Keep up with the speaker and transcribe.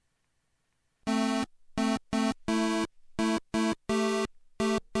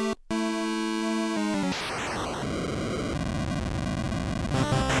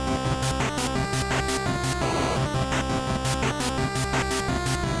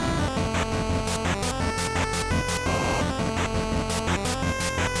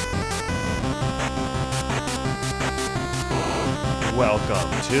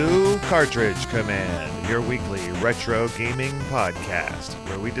Welcome to Cartridge Command, your weekly retro gaming podcast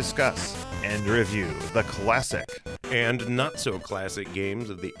where we discuss and review the classic and not so classic games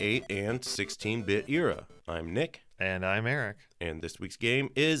of the 8 and 16-bit era. I'm Nick. And I'm Eric. And this week's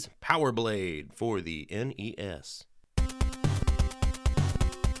game is Power Blade for the NES.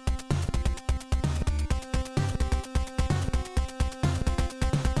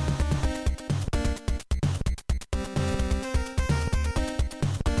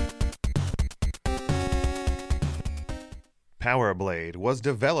 Power Blade was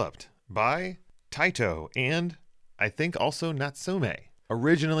developed by Taito and I think also Natsume,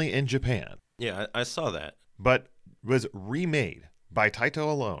 originally in Japan. Yeah, I saw that. But was remade by Taito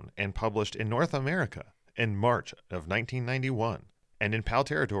alone and published in North America in March of 1991 and in PAL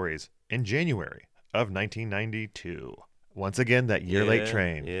territories in January of 1992. Once again, that year-late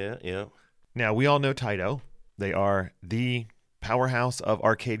train. Yeah. Now, we all know Taito. They are the powerhouse of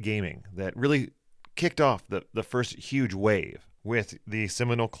arcade gaming that really kicked off the first huge wave with the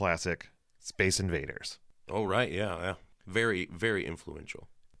seminal classic Space Invaders. Oh, right, yeah. Very, very influential.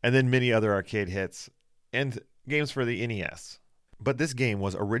 And then many other arcade hits and games for the NES. But this game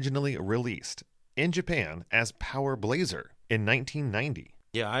was originally released in Japan as Power Blazer in 1990.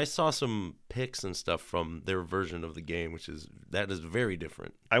 Yeah, I saw some pics and stuff from their version of the game, that is very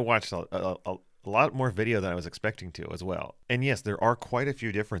different. I watched a lot more video than I was expecting to as well. And yes, there are quite a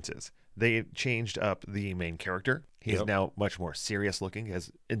few differences. They changed up the main character. He's now much more serious looking, as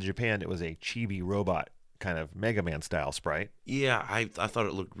in Japan it was a chibi robot kind of Mega Man style sprite. Yeah, I thought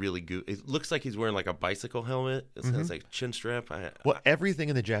it looked really good. It looks like he's wearing like a bicycle helmet. It has like a chin strap. Well, everything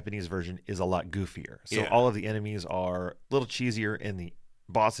in the Japanese version is a lot goofier. So all of the enemies are a little cheesier, and the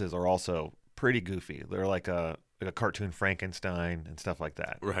bosses are also pretty goofy. They're like a cartoon Frankenstein and stuff like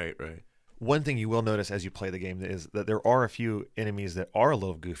that. Right. One thing you will notice as you play the game is that there are a few enemies that are a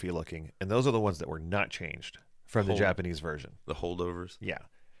little goofy looking, and those are the ones that were not changed from the Japanese version. The holdovers? Yeah.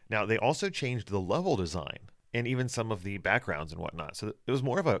 Now, they also changed the level design and even some of the backgrounds and whatnot. So it was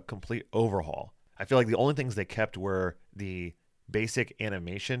more of a complete overhaul. I feel like the only things they kept were the basic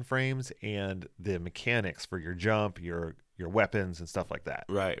animation frames and the mechanics for your jump, your weapons, and stuff like that.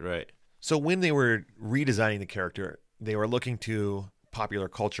 Right. So when they were redesigning the character, they were looking to popular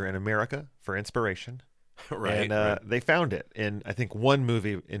culture in America for inspiration. Right. They found it in, I think, one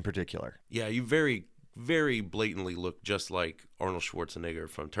movie in particular. Yeah, you very, very blatantly look just like Arnold Schwarzenegger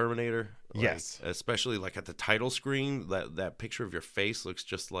from Terminator. Yes. Especially like at the title screen, that picture of your face looks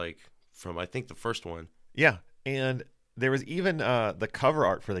just like from, I think, the first one. Yeah, and there was even the cover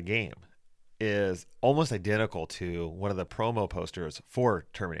art for the game is almost identical to one of the promo posters for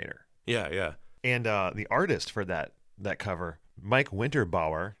Terminator. Yeah. And the artist for that cover, Mike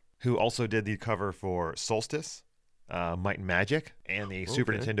Winterbauer, who also did the cover for Solstice, Might and Magic, and the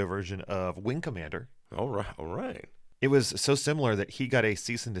Super Nintendo version of Wing Commander. All right. It was so similar that he got a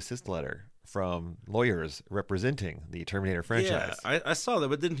cease and desist letter from lawyers representing the Terminator franchise. Yeah, I saw that,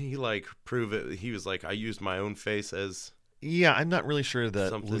 but didn't he like prove it? He was like, I used my own face as... Yeah, I'm not really sure the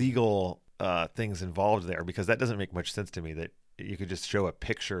something. Legal things involved there, because that doesn't make much sense to me that you could just show a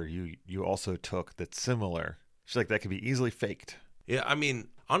picture you also took that's similar. It's like that could be easily faked. Yeah, I mean,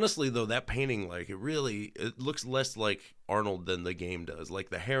 honestly, though, that painting, like, it looks less like Arnold than the game does. Like,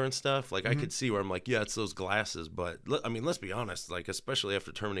 the hair and stuff, like, I could see where I'm like, yeah, it's those glasses. But, I mean, let's be honest, like, especially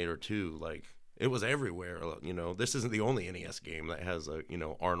after Terminator 2, like, it was everywhere. You know, this isn't the only NES game that has a,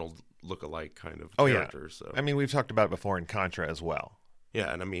 Arnold look-alike kind of character. Yeah. So. I mean, we've talked about it before in Contra as well.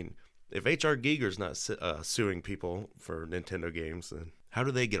 Yeah, and I mean, if H.R. Giger's not suing people for Nintendo games, then how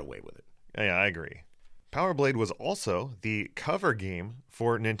do they get away with it? Yeah, I agree. Power Blade was also the cover game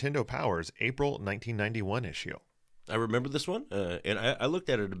for Nintendo Power's April 1991 issue. I remember this one, and I looked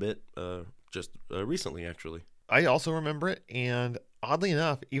at it a bit just recently, actually. I also remember it, and oddly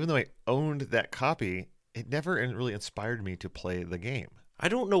enough, even though I owned that copy, it never really inspired me to play the game. I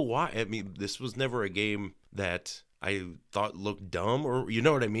don't know why. I mean, this was never a game that I thought looked dumb, or you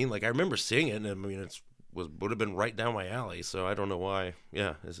know what I mean? Like, I remember seeing it, and I mean, would have been right down my alley, so I don't know why.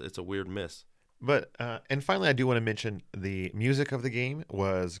 Yeah, it's a weird miss. But, and finally, I do want to mention the music of the game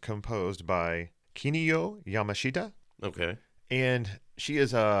was composed by Kiniyo Yamashita. Okay. And she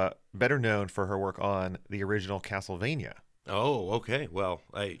is better known for her work on the original Castlevania. Oh, okay. Well,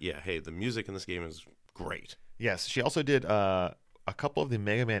 hey, the music in this game is great. Yes, she also did a couple of the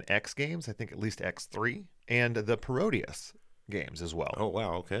Mega Man X games, I think at least X3, and the Parodius games as well. Oh,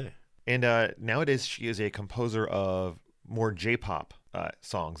 wow, okay. And nowadays she is a composer of more J-pop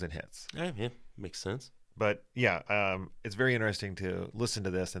songs and hits. Yeah, makes sense. But yeah, it's very interesting to listen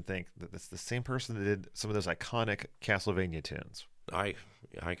to this and think that it's the same person that did some of those iconic Castlevania tunes. I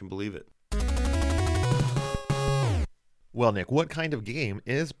can believe it. Well, Nick, what kind of game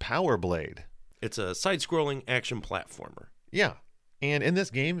is Power Blade? It's a side-scrolling action platformer. Yeah. And in this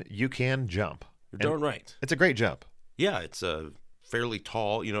game, you can jump. You're And darn right. it's a great jump. Yeah, it's a fairly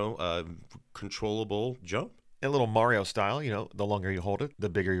tall, controllable jump. A little Mario style, the longer you hold it, the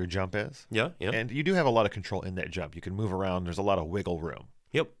bigger your jump is. Yeah, yeah. And you do have a lot of control in that jump. You can move around. There's a lot of wiggle room.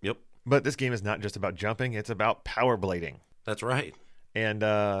 Yep. But this game is not just about jumping. It's about power blading. That's right. And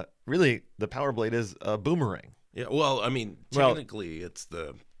really, the power blade is a boomerang. Yeah, well, I mean, technically it's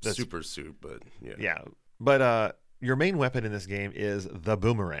the super suit, but yeah. Yeah. But your main weapon in this game is the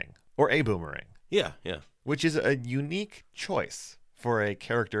boomerang, or a boomerang. Yeah. Which is a unique choice for a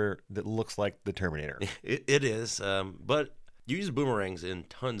character that looks like the Terminator. It is, but you use boomerangs in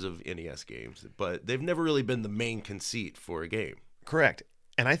tons of NES games, but they've never really been the main conceit for a game. Correct.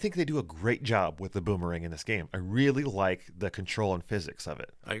 And I think they do a great job with the boomerang in this game. I really like the control and physics of it.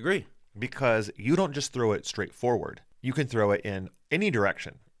 I agree. Because you don't just throw it straight forward. You can throw it in any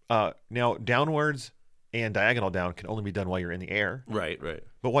direction. Now, downwards and diagonal down can only be done while you're in the air. Right.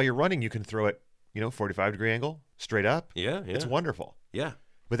 But while you're running, you can throw it, 45-degree angle, straight up. Yeah. It's wonderful. Yeah.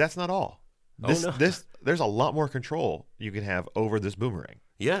 But that's not all. No. There's a lot more control you can have over this boomerang.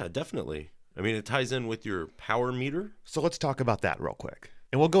 Yeah, definitely. I mean, it ties in with your power meter. So let's talk about that real quick.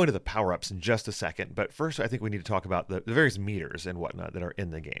 And we'll go into the power-ups in just a second. But first, I think we need to talk about the various meters and whatnot that are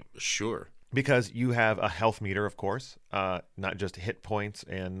in the game. Sure. Because you have a health meter, of course, not just hit points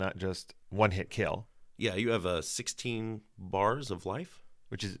and not just one-hit kill. Yeah, you have 16 bars of life.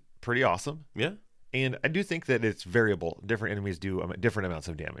 Which is pretty awesome. Yeah. And I do think that it's variable. Different enemies do different amounts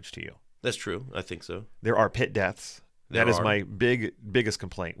of damage to you. That's true. I think so. There are pit deaths. That is my biggest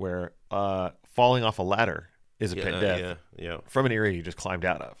complaint, where falling off a ladder is a pit death yeah. from an area you just climbed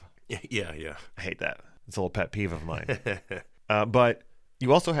out of. Yeah. I hate that. It's a little pet peeve of mine. But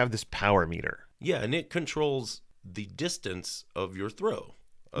you also have this power meter. Yeah, and it controls the distance of your throw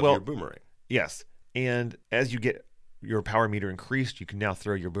of your boomerang. Yes. And as you get your power meter increased, you can now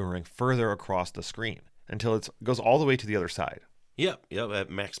throw your boomerang further across the screen until it goes all the way to the other side. Yep.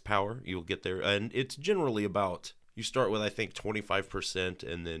 At max power, you'll get there. And it's generally about, you start with, I think, 25%,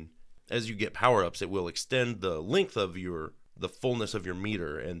 and then as you get power-ups, it will extend the length of the fullness of your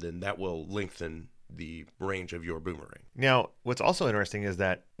meter, and then that will lengthen the range of your boomerang. Now, what's also interesting is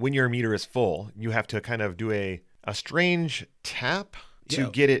that when your meter is full, you have to kind of do a strange tap to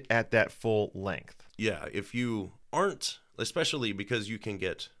get it at that full length. Yeah, if you aren't, especially because you can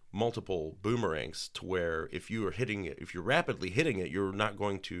get multiple boomerangs to where if you're rapidly hitting it, you're not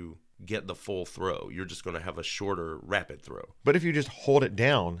going to get the full throw. You're just going to have a shorter rapid throw. But if you just hold it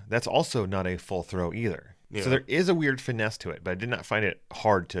down, that's also not a full throw either. Yeah. So there is a weird finesse to it, but I did not find it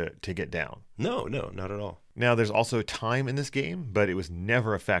hard to get down. No, not at all. Now, there's also time in this game, but it was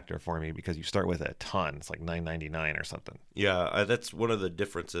never a factor for me because you start with a ton. It's like $9.99 or something. Yeah, that's one of the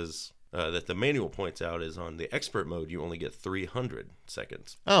differences that the manual points out is on the expert mode, you only get 300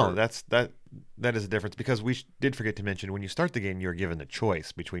 seconds. Oh, that is a difference because we did forget to mention when you start the game, you're given the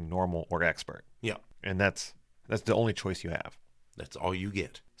choice between normal or expert. Yeah. And that's the only choice you have. That's all you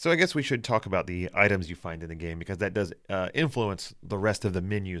get. So I guess we should talk about the items you find in the game because that does influence the rest of the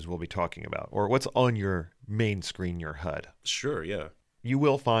menus we'll be talking about, or what's on your main screen, your HUD. Sure, yeah. You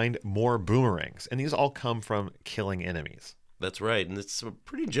will find more boomerangs, and these all come from killing enemies. That's right, and it's a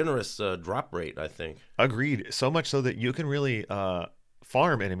pretty generous drop rate, I think. Agreed. So much so that you can really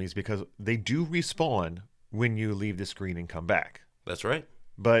farm enemies because they do respawn when you leave the screen and come back. That's right.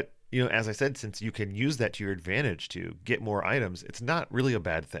 But as I said, since you can use that to your advantage to get more items, it's not really a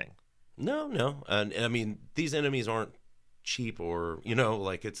bad thing. No. And I mean, these enemies aren't cheap or,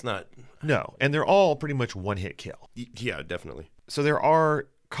 it's not. No, and they're all pretty much one-hit kill. Yeah, definitely. So there are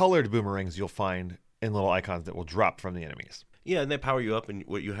colored boomerangs you'll find in little icons that will drop from the enemies. Yeah, and they power you up, and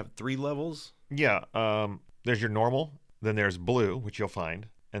you have 3 levels? Yeah, there's your normal, then there's blue, which you'll find,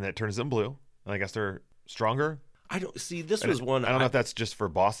 and that turns them blue. And I guess they're stronger. I don't see. This was one. I don't know if that's just for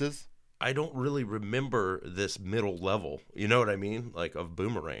bosses. I don't really remember this middle level. You know what I mean? Like of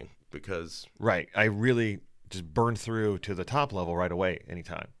boomerang, because right. I really just burned through to the top level right away.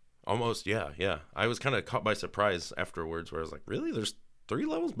 Anytime. Almost. Yeah. I was kind of caught by surprise afterwards, where I was like, "Really? There's 3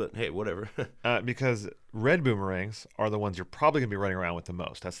 levels?" But hey, whatever. Because red boomerangs are the ones you're probably gonna be running around with the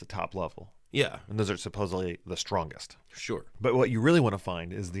most. That's the top level. Yeah. And those are supposedly the strongest. Sure. But what you really want to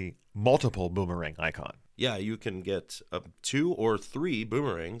find is the multiple boomerang icon. Yeah, you can get 2 or 3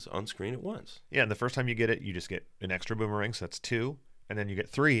 boomerangs on screen at once. Yeah, and the first time you get it, you just get an extra boomerang, so that's 2, and then you get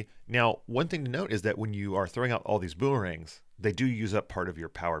 3. Now, one thing to note is that when you are throwing out all these boomerangs, they do use up part of your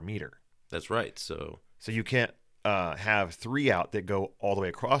power meter. That's right. So you can't have 3 out that go all the way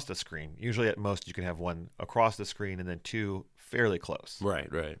across the screen. Usually, at most, you can have 1 across the screen and then 2 fairly close.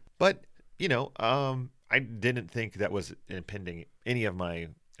 Right, right. But I didn't think that was impeding any of my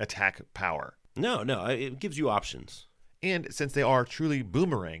attack power. No, no, it gives you options. And since they are truly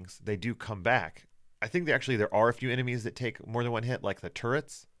boomerangs, they do come back. I think there are a few enemies that take more than 1 hit, like the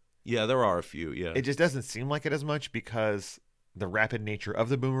turrets. Yeah, there are a few, yeah. It just doesn't seem like it as much because the rapid nature of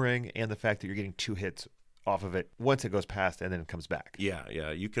the boomerang and the fact that you're getting 2 hits off of it once it goes past and then it comes back. Yeah,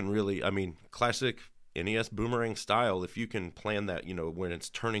 yeah. You can really, classic NES boomerang style, if you can plan that, when it's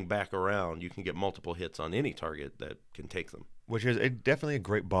turning back around, you can get multiple hits on any target that can take them. Which is definitely a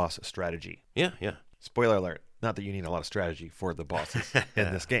great boss strategy. Yeah, yeah. Spoiler alert. Not that you need a lot of strategy for the bosses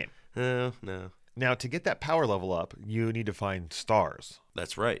in this game. No, no. Now, to get that power level up, you need to find stars.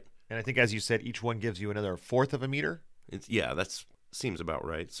 That's right. And I think, as you said, each one gives you another 1/4 of a meter. That seems about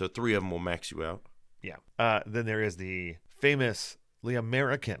right. So 3 of them will max you out. Yeah. Then there is the famously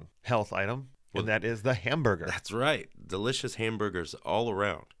American health item, and that is the hamburger. That's right. Delicious hamburgers all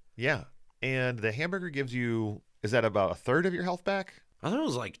around. Yeah. And the hamburger gives you, is that about 1/3 of your health back? I thought it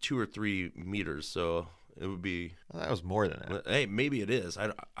was like 2 or 3 meters, so it would be. Well, that was more than that. Hey, maybe it is.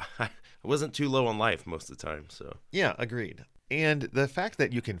 I wasn't too low on life most of the time, so. Yeah, agreed. And the fact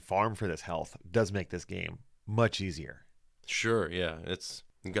that you can farm for this health does make this game much easier. Sure, yeah.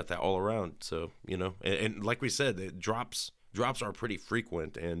 You got that all around, so, and like we said, drops are pretty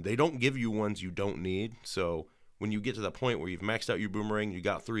frequent, and they don't give you ones you don't need. So when you get to the point where you've maxed out your boomerang, you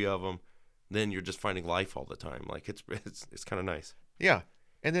got 3 of them, then you're just finding life all the time. Like it's kind of nice. Yeah.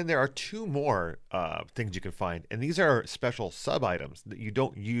 And then there are 2 more things you can find, and these are special sub items that you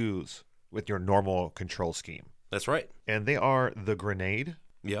don't use with your normal control scheme. That's right. And they are the grenade.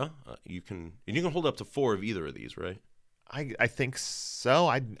 Yeah, you can hold up to 4 of either of these, right? I think so.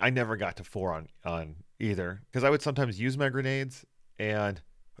 I never got to 4 on either because I would sometimes use my grenades, and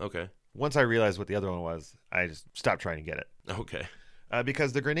okay. Once I realized what the other one was, I just stopped trying to get it. Okay.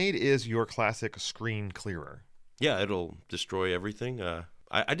 Because the grenade is your classic screen clearer. Yeah, it'll destroy everything.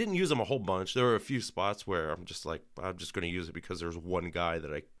 I didn't use them a whole bunch. There were a few spots where I'm just going to use it because there's one guy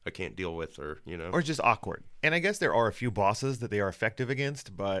that I can't deal with or. Or it's just awkward. And I guess there are a few bosses that they are effective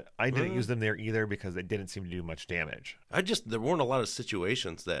against, but I didn't use them there either because they didn't seem to do much damage. There weren't a lot of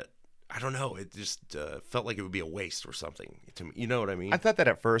situations that, I don't know, it just felt like it would be a waste or something to me. You know what I mean? I thought that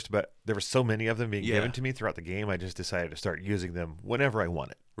at first, but there were so many of them being given to me throughout the game, I just decided to start using them whenever I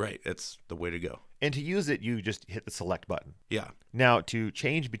wanted. Right. It's the way to go. And to use it, you just hit the select button. Yeah. Now, to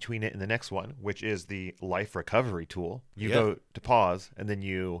change between it and the next one, which is the life recovery tool, you go to pause, and then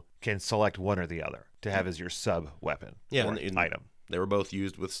you can select one or the other to have as your sub weapon or item. They were both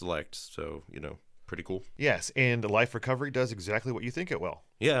used with select, so, pretty cool. Yes, and life recovery does exactly what you think it will.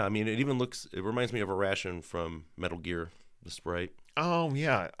 Yeah, it reminds me of a ration from Metal Gear, the sprite. Oh,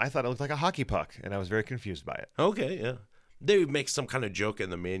 yeah. I thought it looked like a hockey puck, and I was very confused by it. Okay, yeah. They make some kind of joke in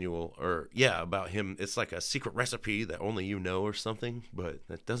the manual, about him. It's like a secret recipe that only you know or something, but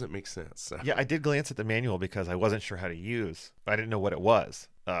that doesn't make sense. Yeah, I did glance at the manual because I wasn't sure how to use. I didn't know what it was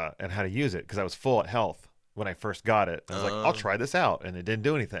and how to use it because I was full at health when I first got it. I was like, I'll try this out, and it didn't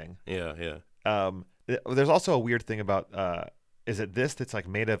do anything. Yeah, yeah. There's also a weird thing about, is it this that's like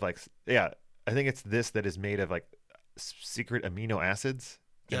made of I think it's this that is made of like secret amino acids.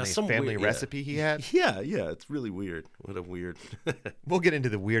 Yeah, some family recipe he had. Yeah, it's really weird. What a weird. We'll get into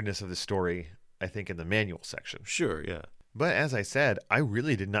the weirdness of the story, I think, in the manual section. Sure, yeah. But as I said, I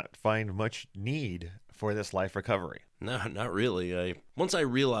really did not find much need for this life recovery. No, not really. Once I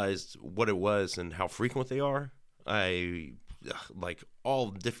realized what it was and how frequent they are,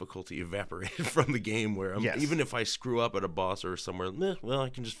 all difficulty evaporated from the game where even if I screw up at a boss or somewhere, I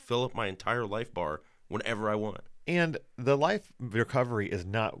can just fill up my entire life bar whenever I want. And the life recovery is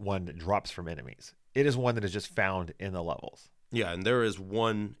not one that drops from enemies. It is one that is just found in the levels. Yeah, and there is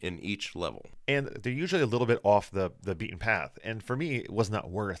one in each level. And they're usually a little bit off the beaten path. And for me, it was not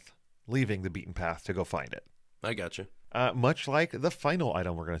worth leaving the beaten path to go find it. I gotcha. Much like the final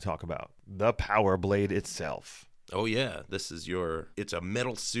item we're going to talk about, the Power Blade itself. Oh yeah, it's a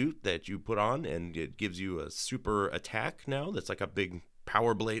metal suit that you put on and it gives you a super attack now that's like a big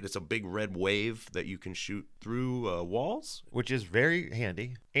power blade. It's a big red wave that you can shoot through walls. Which is very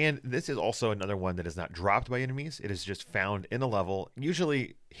handy. And this is also another one that is not dropped by enemies. It is just found in a level,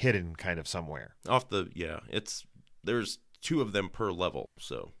 usually hidden kind of somewhere. There's 2 of them per level,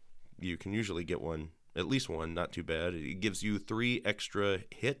 so you can usually get one. At least one, not too bad. It gives you 3 extra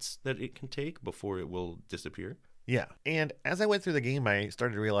hits that it can take before it will disappear. Yeah, and as I went through the game, I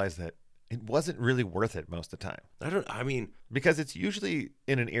started to realize that it wasn't really worth it most of the time. I mean, Because it's usually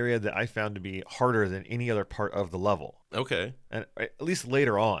in an area that I found to be harder than any other part of the level. okay. And at least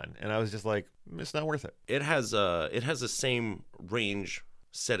later on. And I was just like, it's not worth it. It has the same range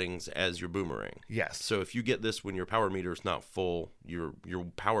settings as your boomerang. Yes. So if you get this when your power meter is not full, your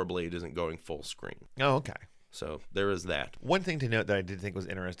power blade isn't going full screen. Oh, okay. So there is that. One thing to note that I did think was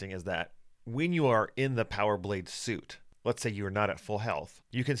interesting is that when you are in the Power Blade suit, let's say you are not at full health,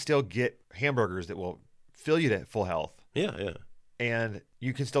 you can still get hamburgers that will fill you to full health, Yeah, yeah. and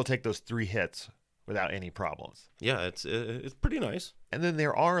you can still take those 3 hits without any problems. Yeah, it's pretty nice. And then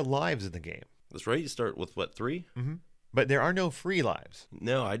there are lives in the game. That's right. You start with what, 3? Mm-hmm. But there are no free lives.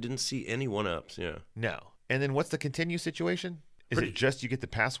 No, I didn't see any 1-ups. Yeah. No. And then what's the continue situation? Is Pretty- it just you get the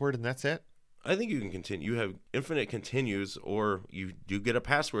password and that's it? I think you can continue. You have infinite continues, or you do get a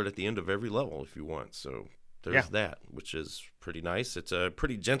password at the end of every level if you want. So there's that, which is pretty nice. It's a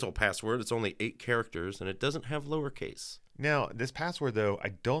pretty gentle password. It's only 8 characters, and it doesn't have lowercase. Now, this password, though, I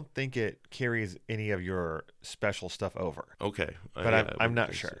don't think it carries any of your special stuff over. Okay. But I'm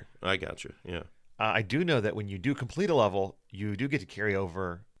not sure. So. I got you. Yeah. I do know that when you do complete a level, you do get to carry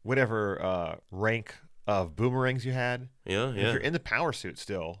over whatever rank of boomerangs you had. Yeah, And yeah. if you're in the power suit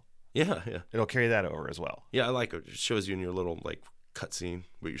still, Yeah, yeah. it'll carry that over as well. Yeah, I like it. It shows you in your little like cutscene,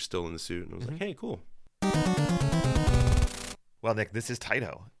 but you're still in the suit. And I was like, hey, cool. Well, Nick, this is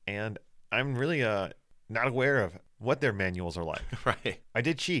Taito, and I'm really not aware of what their manuals are like. Right. I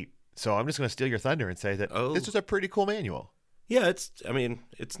did cheat, so I'm just going to steal your thunder and say that Oh. this is a pretty cool manual. Yeah,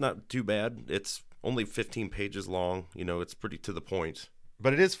 it's not too bad. It's only 15 pages long. You know, it's pretty to the point.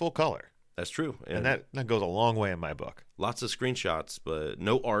 But it is full color, That's true. and that goes a long way in my book. lots of screenshots, but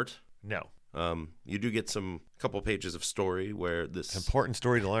no art. No. You do get some couple pages of story where this, Important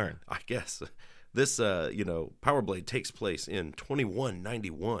story to learn. I guess, this Power Blade takes place in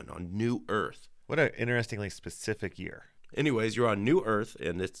 2191 on New Earth. What an interestingly specific year. Anyways, you're on New Earth,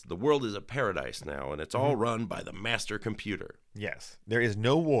 and the world is a paradise now, and it's all run by the master computer. Yes. There is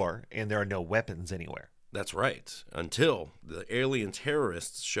no war, and there are no weapons anywhere. That's right. Until the alien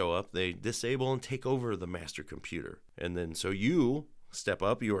terrorists show up, they disable and take over the master computer. And then so you step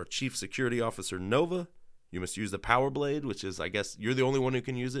up, you are Chief Security Officer Nova. You must use the Power Blade, which is, I guess, you're the only one who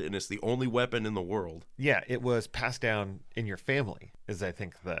can use it, and it's the only weapon in the world. Yeah, it was passed down in your family, is I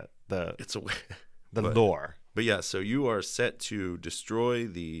think the It's a the lore. But yeah, so you are set to destroy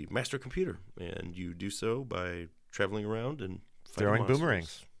the master computer, and you do so by traveling around and fighting Throwing monsters.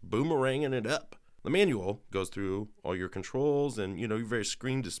 boomerangs. Boomeranging it up. The manual goes through all your controls and, your various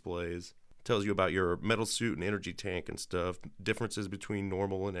screen displays. Tells you about your metal suit and energy tank and stuff, differences between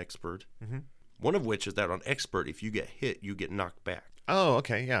normal and expert. Mm-hmm. One of which is that on expert, if you get hit, you get knocked back. Oh,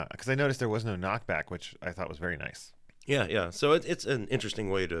 okay, yeah. Because I noticed there was no knockback, which I thought was very nice. Yeah, yeah. So it's an interesting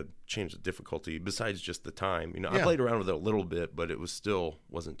way to change the difficulty besides just the time. I Yeah. played around with it a little bit, but it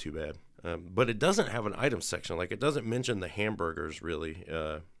wasn't too bad. But it doesn't have an item section. Like, it doesn't mention the hamburgers, really.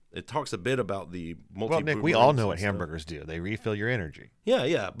 It talks a bit about the multi. Well, Nick, we all know what hamburgers do. They refill your energy. Yeah,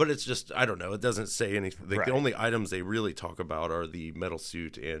 yeah. But it's just, I don't know. It doesn't say anything. Right. The only items they really talk about are the metal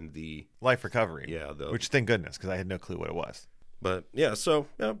suit and the. Life recovery. Yeah, which, thank goodness, because I had no clue what it was. But yeah, so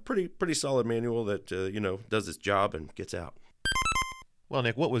pretty solid manual that does its job and gets out. Well,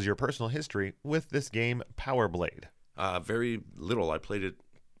 Nick, what was your personal history with this game, Power Blade? Very little. I played it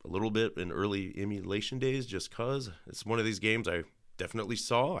a little bit in early emulation days, just cause it's one of these games I definitely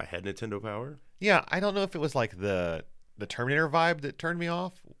saw. I had Nintendo Power. Yeah, I don't know if it was like the Terminator vibe that turned me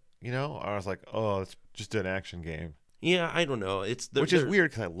off. I was like, oh, it's just an action game. Yeah, I don't know. Which is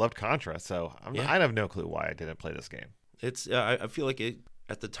weird because I loved Contra, so Yeah. I have no clue why I didn't play this game. It's I feel like it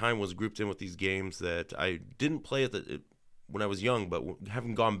at the time was grouped in with these games that I didn't play when I was young, but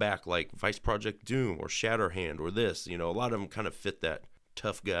having gone back, like Vice Project Doom or Shatterhand or this, a lot of them kind of fit that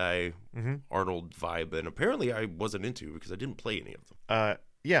tough guy Arnold vibe, and apparently I wasn't into because I didn't play any of them.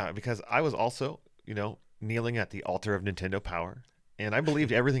 Yeah, because I was also, kneeling at the altar of Nintendo Power, and I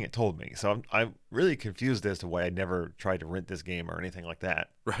believed everything it told me. So I'm really confused as to why I never tried to rent this game or anything like that.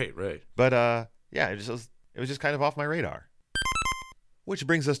 Right. But yeah, it was just kind of off my radar. Which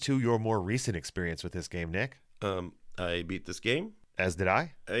brings us to your more recent experience with this game, Nick. I beat this game. As did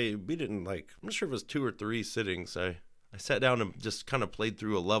I. I beat it in I'm not sure if it was 2 or 3 sittings. I sat down and just kind of played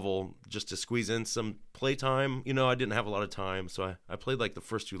through a level just to squeeze in some playtime. I didn't have a lot of time, so I played like the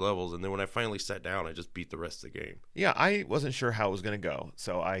first 2 levels, and then when I finally sat down, I just beat the rest of the game. Yeah, I wasn't sure how it was going to go,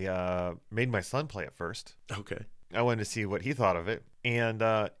 so I made my son play it first. Okay. I wanted to see what he thought of it, and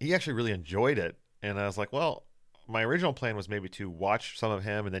he actually really enjoyed it. And I was like, well, my original plan was maybe to watch some of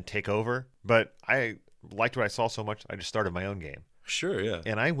him and then take over, but I liked what I saw so much, I just started my own game. Sure, yeah.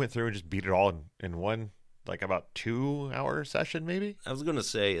 And I went through and just beat it all in one, like about 2 hour session, maybe. I was gonna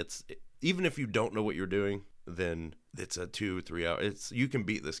say it's even if you don't know what you're doing, then it's a 2 3 hour. It's you can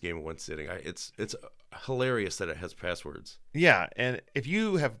beat this game in one sitting. It's hilarious that it has passwords. Yeah, and if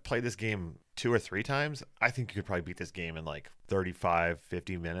you have played this game 2 or 3 times, I think you could probably beat this game in like 35,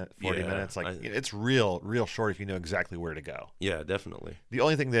 50 minutes, 40 Yeah, minutes. Like it's real short if you know exactly where to go. Yeah, definitely. The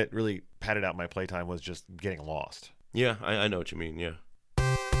only thing that really padded out my playtime was just getting lost. Yeah, I know what you mean. Yeah.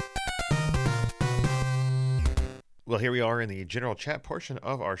 Well, here we are in the general chat portion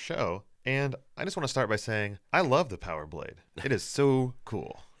of our show, and I just want to start by saying I love the Power Blade. It is so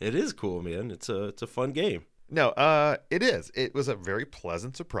cool. It is cool, man. It's a fun game. No, it is. It was a very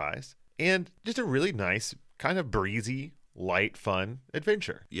pleasant surprise and just a really nice, kind of breezy, light, fun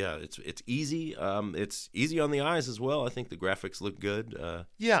adventure. Yeah, it's easy. It's easy on the eyes as well. I think the graphics look good.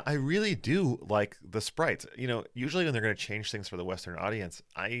 Yeah, I really do like the sprites. You know, usually when they're going to change things for the Western audience,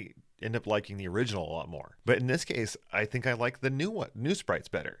 I end up liking the original a lot more. But in this case, I think I like the new sprites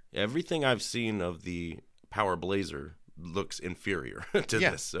better. Everything I've seen of the Power Blazer looks inferior to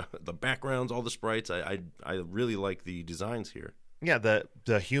this. The backgrounds, all the sprites, I really like the designs here. Yeah,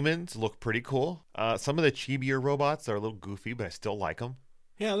 the humans look pretty cool. Some of the chibier robots are a little goofy, but I still like them.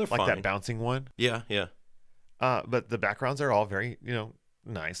 Yeah, they're like fine. That bouncing one. Yeah. But the backgrounds are all very,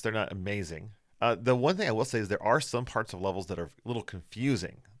 nice. They're not amazing. The one thing I will say is there are some parts of levels that are a little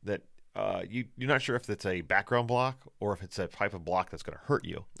confusing. That you're not sure if it's a background block or if it's a type of block that's going to hurt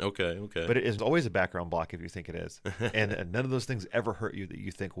you. Okay. But it is always a background block if you think it is, and none of those things ever hurt you that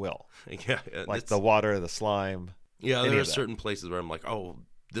you think will. Yeah, like the water, the slime. Yeah, there are certain places where I'm like, oh,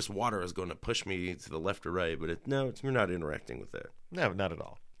 this water is going to push me to the left or right, but you're not interacting with that. No, not at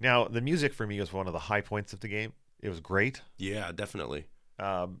all. Now, the music for me was one of the high points of the game. It was great. Yeah, definitely.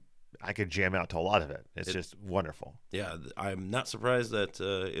 I could jam out to a lot of it. It's just wonderful. Yeah, I'm not surprised that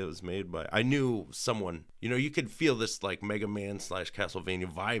it was made by... I knew someone... you could feel this like Mega Man /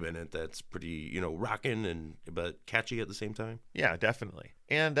 Castlevania vibe in it that's pretty, rocking but catchy at the same time. Yeah, definitely.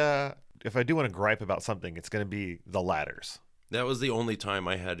 And if I do want to gripe about something, it's going to be the ladders. That was the only time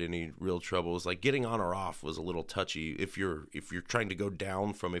I had any real troubles. Like getting on or off was a little touchy if you're trying to go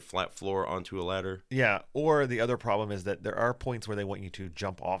down from a flat floor onto a ladder. Yeah, or the other problem is that there are points where they want you to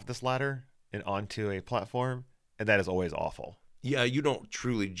jump off this ladder and onto a platform, and that is always awful. Yeah, you don't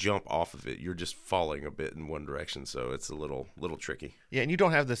truly jump off of it. You're just falling a bit in one direction, so it's a little tricky. Yeah, and you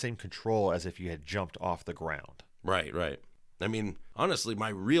don't have the same control as if you had jumped off the ground. Right. I mean, honestly, my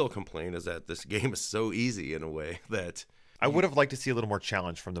real complaint is that this game is so easy in a way that... I would have liked to see a little more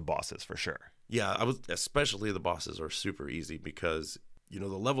challenge from the bosses for sure. Yeah, especially the bosses are super easy because, the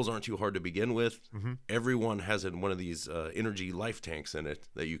levels aren't too hard to begin with. Mm-hmm. Everyone has one of these energy life tanks in it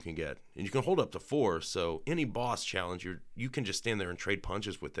that you can get. And you can hold up to 4, so any boss challenge, you can just stand there and trade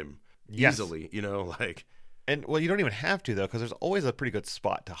punches with them easily, And, well, you don't even have to, though, because there's always a pretty good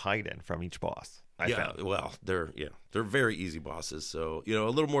spot to hide in from each boss. I found. Well, they're very easy bosses. So, a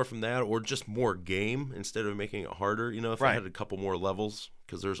little more from that or just more game instead of making it harder. If I had a couple more levels,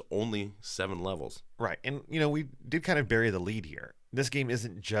 because there's only 7 levels. Right. And, we did kind of bury the lead here. This game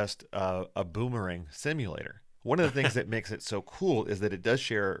isn't just a boomerang simulator. One of the things that makes it so cool is that it does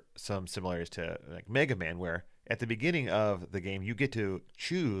share some similarities to like Mega Man, where at the beginning of the game, you get to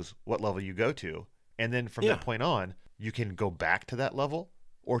choose what level you go to. And then from that point on, you can go back to that level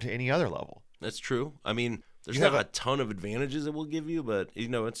or to any other level. That's true. I mean, there's not a ton of advantages it will give you, but,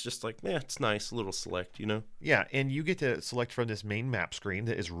 it's just like, it's nice, a little select, Yeah, and you get to select from this main map screen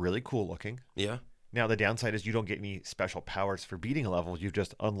that is really cool looking. Yeah. Now, the downside is you don't get any special powers for beating a level. You've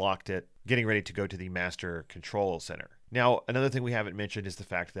just unlocked it, getting ready to go to the Master Control Center. Now, another thing we haven't mentioned is the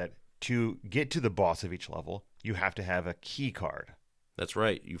fact that to get to the boss of each level, you have to have a key card. That's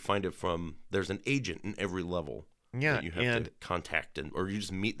right. You find it there's an agent in every level. Yeah, that you have to contact, or you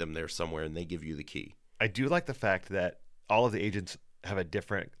just meet them there somewhere and they give you the key. I do like the fact that all of the agents have a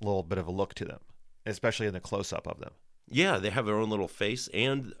different little bit of a look to them, especially in the close-up of them. Yeah, they have their own little face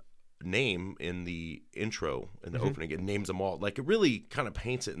and name in the intro and the opening. It names them all. Like, it really kind of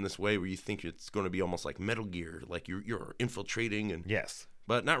paints it in this way where you think it's going to be almost like Metal Gear, like you're infiltrating. And yes.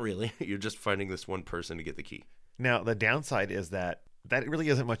 But not really. You're just finding this one person to get the key. Now, the downside is that really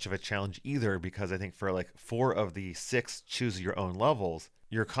isn't much of a challenge either, because I think for like 4 of the 6 choose your own levels,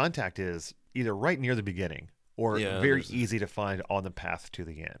 your contact is either right near the beginning or very easy to find on the path to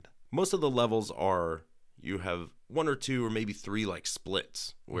the end. Most of the levels you have 1 or 2 or maybe 3 like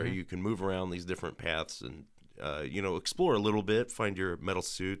splits where you can move around these different paths and, explore a little bit, find your metal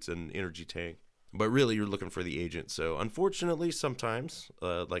suits and energy tank. But really you're looking for the agent. So unfortunately sometimes,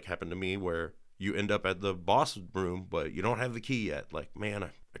 like happened to me, where you end up at the boss room, but you don't have the key yet. Like, man, I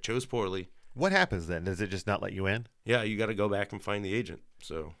chose poorly. What happens then? Does it just not let you in? Yeah, you got to go back and find the agent.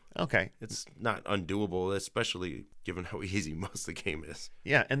 So Okay. it's not undoable, especially given how easy most of the game is.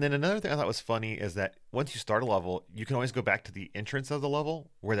 Yeah, and then another thing I thought was funny is that once you start a level, you can always go back to the entrance of the level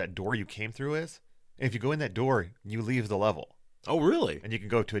where that door you came through is. And if you go in that door, you leave the level Oh, really? and you can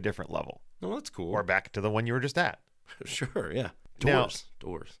go to a different level No, that's cool. or back to the one you were just at. Sure, yeah. Now-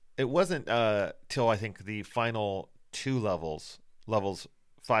 Doors. It wasn't till I think the final two levels, levels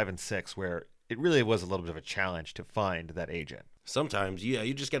 5 and 6, where it really was a little bit of a challenge to find that agent. Sometimes, yeah,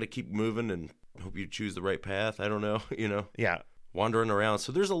 you just got to keep moving and hope you choose the right path. I don't know, Yeah, wandering around.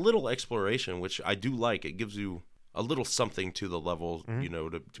 So there's a little exploration, which I do like. It gives you a little something to the level,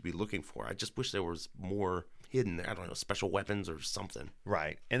 to be looking for. I just wish there was more hidden. I don't know, special weapons or something.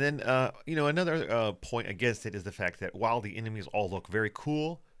 right. And then, another point against it is the fact that while the enemies all look very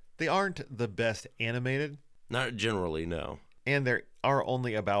cool, they aren't the best animated, Not generally, no. and there are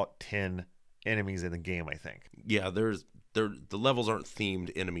only about 10 enemies in the game, I think. Yeah, the levels aren't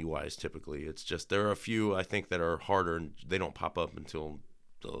themed enemy wise typically. It's just there are a few I think that are harder and they don't pop up until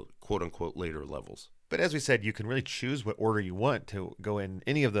the quote unquote later levels. But as we said, you can really choose what order you want to go in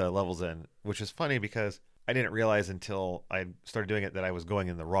any of the levels in, which is funny because I didn't realize until I started doing it that I was going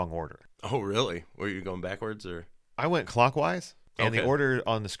in the wrong order. Oh, really? Were you going backwards or? I went clockwise, and the Okay. order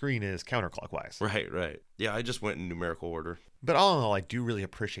on the screen is counterclockwise. Right. Yeah, I just went in numerical order. But all in all, I do really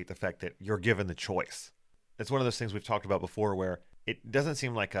appreciate the fact that you're given the choice. It's one of those things we've talked about before where it doesn't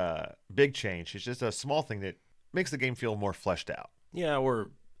seem like a big change. It's just a small thing that makes the game feel more fleshed out. Yeah,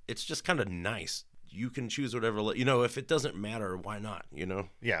 or it's just kind of nice. You can choose whatever, if it doesn't matter, why not,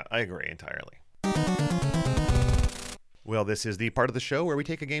 Yeah, I agree entirely. Well, this is the part of the show where we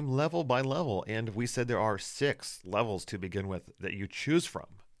take a game level by level, and we said there are 6 levels to begin with that you choose from.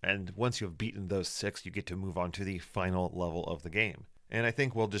 And once you have beaten those 6, you get to move on to the final level of the game. And I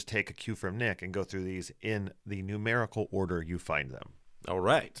think we'll just take a cue from Nick and go through these in the numerical order you find them. All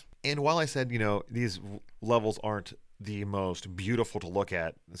right. And while I said, these levels aren't the most beautiful to look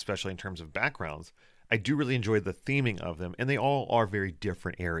at, especially in terms of backgrounds, I do really enjoy the theming of them, and they all are very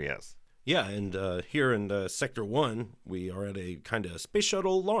different areas. Yeah, and here in Sector 1, we are at a kind of space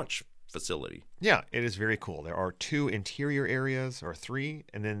shuttle launch facility. Yeah, it is very cool. There are 2 interior areas, or 3,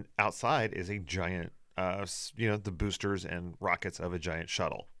 and then outside is a giant, the boosters and rockets of a giant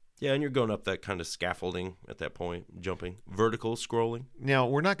shuttle. Yeah, and you're going up that kind of scaffolding at that point, jumping, vertical scrolling. Now,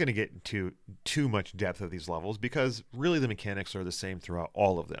 we're not going to get into too much depth of these levels because really the mechanics are the same throughout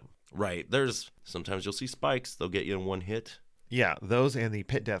all of them. Right. Sometimes you'll see spikes. They'll get you in one hit. Yeah, those and the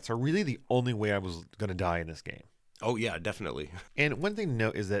pit deaths are really the only way I was going to die in this game. Oh, yeah, definitely. And one thing to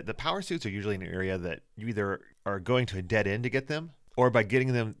note is that the power suits are usually in an area that you either are going to a dead end to get them, or by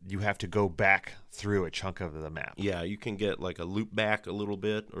getting them, you have to go back through a chunk of the map. Yeah, you can get like a loop back a little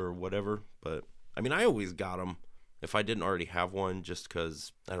bit or whatever. But, I always got them if I didn't already have one just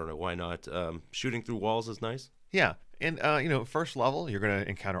because, I don't know, why not? Shooting through walls is nice. Yeah, and, first level, you're going to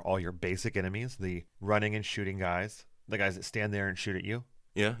encounter all your basic enemies, the running and shooting guys, the guys that stand there and shoot at you.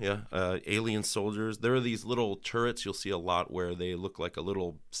 Yeah. Alien soldiers. There are these little turrets you'll see a lot where they look like a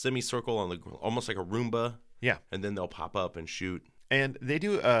little semicircle almost like a Roomba. Yeah. And then they'll pop up and shoot. And they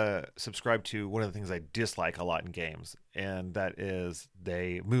do subscribe to one of the things I dislike a lot in games, and that is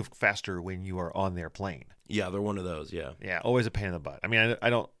they move faster when you are on their plane. Yeah, they're one of those, yeah. Yeah, always a pain in the butt. I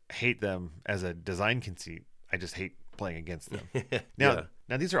don't hate them as a design conceit. I just hate playing against them.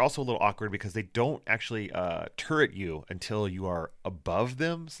 Now these are also a little awkward because they don't actually turret you until you are above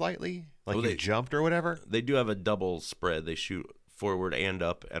them slightly, like you jumped or whatever. They do have a double spread. They shoot forward and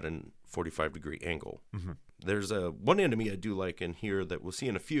up at a 45-degree angle. Mm-hmm. There's one enemy I do like in here that we'll see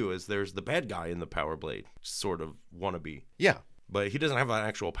in a few is there's the bad guy in the Power Blade, sort of wannabe. Yeah. But he doesn't have an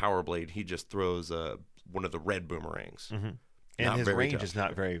actual Power Blade. He just throws one of the red boomerangs. Mm-hmm. And his range is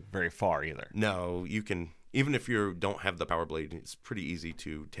not very, very far either. No, you can, even if you don't have the Power Blade, it's pretty easy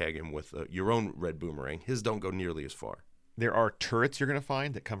to tag him with your own red boomerang. His don't go nearly as far. There are turrets you're going to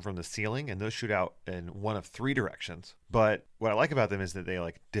find that come from the ceiling, and those shoot out in one of 3 directions. But what I like about them is that they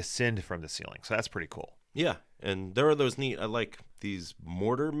descend from the ceiling, so that's pretty cool. Yeah, and there are those neat, I like these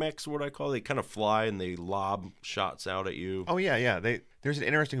mortar mechs, what I call. They kind of fly and they lob shots out at you. Oh, yeah. There's an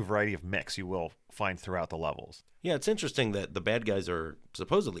interesting variety of mechs you will find throughout the levels. Yeah, it's interesting that the bad guys are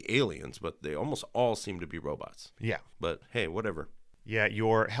supposedly aliens, but they almost all seem to be robots. Yeah. But hey, whatever. Yeah,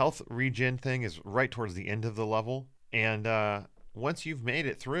 your health regen thing is right towards the end of the level. And once you've made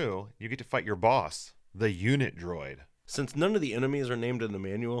it through, you get to fight your boss, the unit droid. Since none of the enemies are named in the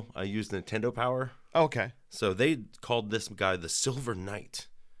manual, I used Nintendo Power. Okay. So they called this guy the Silver Knight.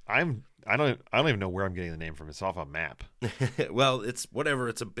 I don't even know where I'm getting the name from. It's off a map. Well, it's whatever.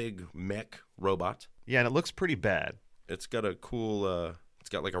 It's a big mech robot. Yeah, and it looks pretty bad. It's got a cool. It's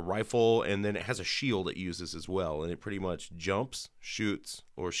got like a rifle, and then it has a shield it uses as well, and it pretty much jumps, shoots,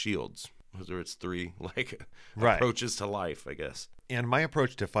 or shields. Those are its three like Right. approaches to life, I guess. And my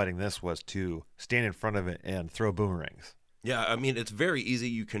approach to fighting this was to stand in front of it and throw boomerangs. Yeah, I mean it's very easy.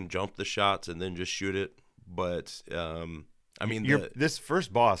 You can jump the shots and then just shoot it, but I mean This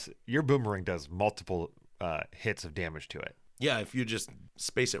first boss, your boomerang does multiple hits of damage to it. yeah, if you just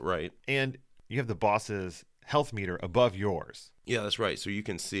space it right. And you have the boss's health meter above yours. Yeah, that's right. So you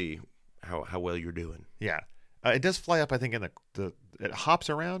can see how well you're doing. Yeah. It does fly up, I think, in it hops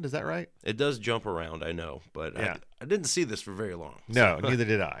around. Is that right? It does jump around, I know, but Yeah. I didn't see this for very long. No, So, neither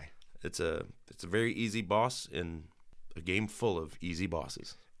did I. it's a very easy boss in a game full of easy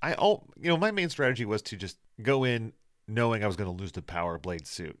bosses. My main strategy was to just go in knowing I was going to lose the Power Blade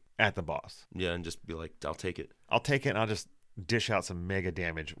suit at the boss. Yeah, and just be like, I'll take it. I'll take it and I'll just dish out some mega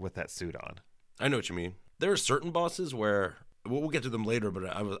damage with that suit on. I know what you mean. There are certain bosses where we'll get to them later,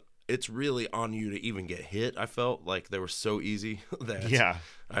 but it's really on you to even get hit. I felt like they were so easy that Yeah.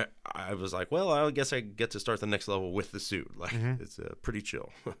 I was like, well, I guess I get to start the next level with the suit. Like it's pretty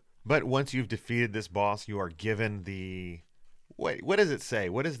chill. But once you've defeated this boss, you are given the what does it say?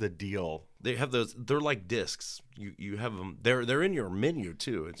 What is the deal? They have those. They're like discs. You have them. They're in your menu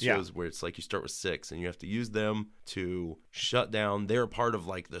too. It shows Yeah. where it's like you start with 6, and you have to use them to shut down. They're part of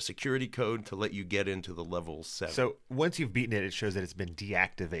like the security code to let you get into the level 7. So once you've beaten it, it shows that it's been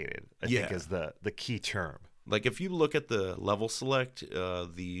deactivated. I think Yeah. is the key term. Like if you look at the level select,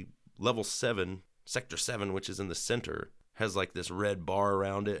 the level 7, sector 7, which is in the center, has like this red bar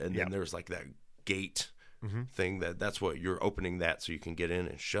around it, and Yeah. then there's like that gate thing that's what you're opening that so you can get in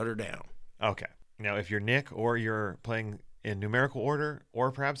and shut her down. Okay. Now, if you're Nick or you're playing in numerical order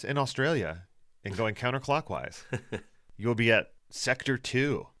or perhaps in Australia and going counterclockwise, you'll be at Sector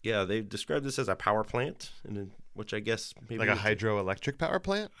 2, Yeah, they described this as a power plant, which I guess maybe like a hydroelectric power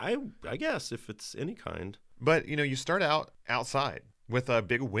plant. I guess if it's any kind. But, you start out outside with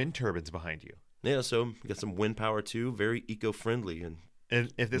big wind turbines behind you. Yeah, so you got some wind power too, very eco-friendly. And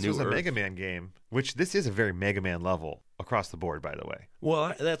if this New was a Earth. Mega Man game, which this is a very Mega Man level across the board, by the way.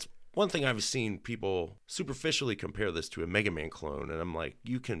 Well, that's one thing I've seen people superficially compare this to a Mega Man clone, and I'm like,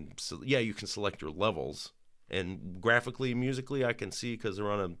 you can select your levels, and graphically, musically, I can see because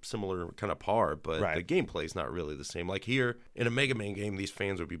they're on a similar kind of par, but Right. the gameplay is not really the same. Like here in a Mega Man game, these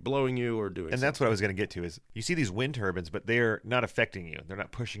fans would be blowing you or doing. And that's what I was going to get to is you see these wind turbines, but they're not affecting you. They're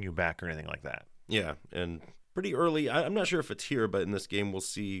not pushing you back or anything like that. Yeah, and pretty early, I'm not sure if it's here, but in this game we'll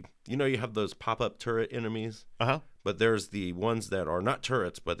see, you have those pop-up turret enemies, Uh-huh. but there's the ones that are not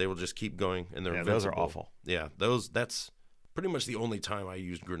turrets, but they will just keep going, and they're Yeah, those are invincible. awful. Yeah, that's pretty much the only time I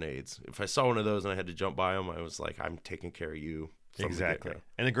used grenades. If I saw one of those and I had to jump by them, I was like, I'm taking care of you. from the Exactly. get-go.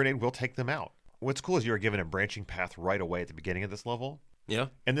 And the grenade will take them out. What's cool is you are given a branching path right away at the beginning of this level. Yeah,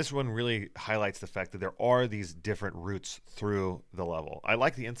 And this one really highlights the fact that there are these different routes through the level. I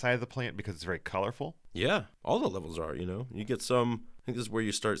like the inside of the plant because it's very colorful. yeah, all the levels are, You get some, I think this is where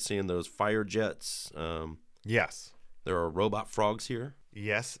you start seeing those fire jets. Yes. There are robot frogs here.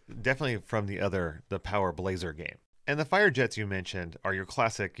 Yes, definitely from the Power Blazer game. And the fire jets you mentioned are your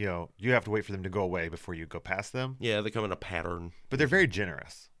classic, you have to wait for them to go away before you go past them. Yeah, they come in a pattern. But they're very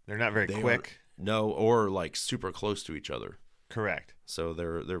generous. They're not very They quick. No, or like super close to each other. Correct. So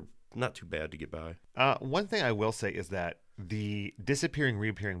they're not too bad to get by. One thing I will say is that the disappearing,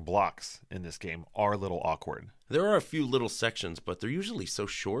 reappearing blocks in this game are a little awkward. There are a few little sections, but they're usually so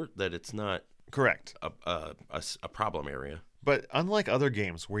short that it's not Correct. a problem area. But unlike other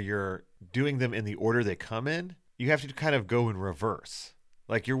games where you're doing them in the order they come in, you have to kind of go in reverse.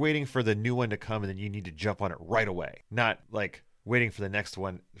 Like you're waiting for the new one to come and then you need to jump on it right away. Not like waiting for the next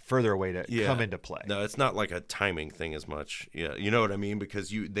one further away to come into play. No, it's not like a timing thing as much. Yeah, you know what I mean?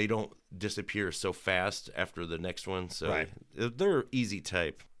 Because they don't disappear so fast after the next one. So Right. they're easy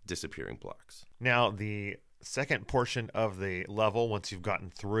type disappearing blocks. Now, the second portion of the level, once you've gotten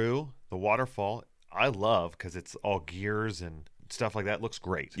through the waterfall, I love because it's all gears and stuff like that. Looks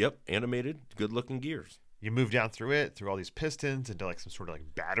great. Yep, animated, good looking gears. You move down through it, through all these pistons into like some sort of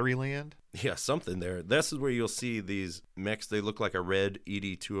like battery land. Yeah, something there. This is where you'll see these mechs. They look like a red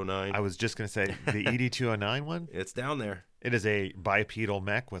ED-209. I was just going to say the ED-209 one. It's down there. It is a bipedal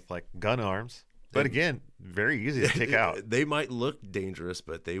mech with like gun arms. But again, very easy to take out. They might look dangerous,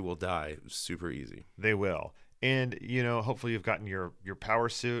 but they will die super easy. They will. And, hopefully you've gotten your power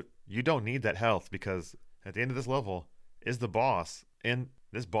suit. You don't need that health because at the end of this level is the boss. And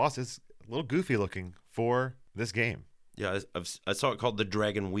this boss is a little goofy looking for this game. Yeah, I saw it called the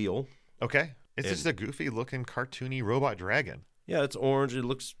Dragon Wheel. Okay. It's And- just a goofy looking cartoony robot dragon. Yeah, it's orange. It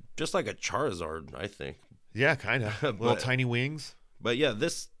looks just like a Charizard, I think. Yeah, kind of. Little But- tiny wings. But yeah,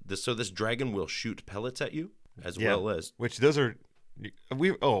 this dragon will shoot pellets at you as Yeah. well as. Which those are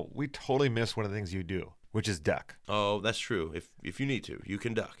we totally missed one of the things you do, which is duck. Oh, that's true. If you need to, you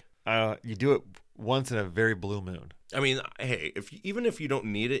can duck. You do it once in a very blue moon. I mean, hey, even if you don't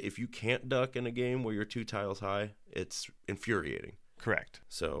need it, if you can't duck in a game where you're 2 tiles high, it's infuriating. Correct.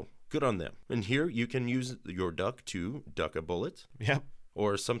 So good on them. And here you can use your duck to duck a bullet, Yep.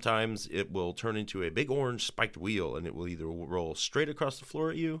 or sometimes it will turn into a big orange spiked wheel, and it will either roll straight across the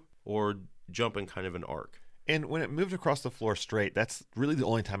floor at you or jump in kind of an arc. And when it moved across the floor straight, that's really the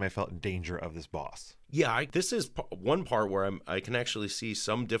only time I felt in danger of this boss. Yeah, this is one part where I can actually see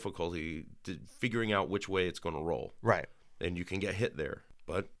some difficulty figuring out which way it's going to roll, Right. and you can get hit there.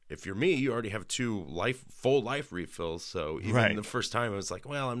 But if you're me, you already have 2 full life refills. So even Right. the first time, I was like,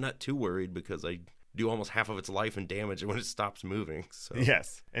 well, I'm not too worried because I do almost half of its life and damage when it stops moving. So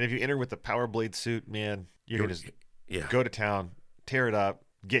Yes. And if you enter with the Power Blade suit, man, you can just yeah, go to town, tear it up,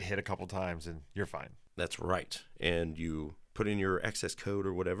 get hit a couple times, and you're fine. that's right. And you put in your access code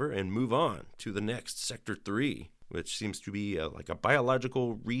or whatever and move on to the next Sector 3, which seems to be like a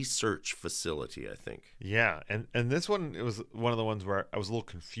biological research facility, I think. Yeah, and this one, it was one of the ones where I was a little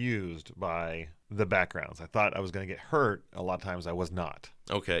confused by the backgrounds. I thought I was going to get hurt. A lot of times I was not.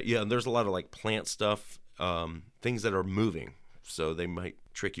 Okay, yeah, and there's a lot of like plant stuff, things that are moving. So they might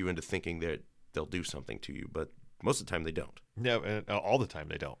trick you into thinking that they'll do something to you, but most of the time they don't. No, and all the time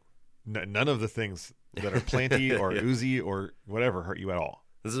they don't. None of the things that are planty or oozy or whatever hurt you at all.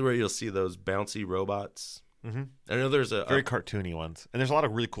 This is where you'll see those bouncy robots. Mm-hmm. I know there's a Very cartoony ones. And there's a lot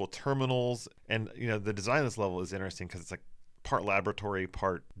of really cool terminals. And, the design of this level is interesting because it's like part laboratory,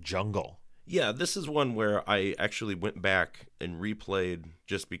 part jungle. yeah, this is one where I actually went back and replayed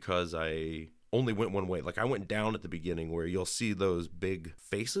just because I only went one way. Like I went down at the beginning where you'll see those big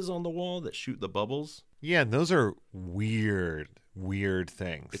faces on the wall that shoot the bubbles. Yeah, and those are weird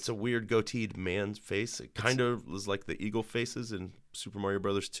things. It's a weird goateed man's face. It kind of is like the eagle faces in Super Mario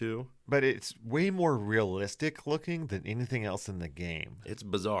Brothers 2. But it's way more realistic looking than anything else in the game. It's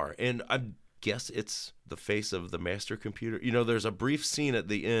bizarre. And I guess it's the face of the master computer. There's a brief scene at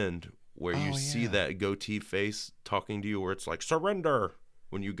the end where you see that goatee face talking to you where it's like, surrender,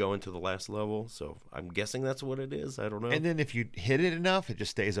 when you go into the last level. So I'm guessing that's what it is. I don't know. And then if you hit it enough, it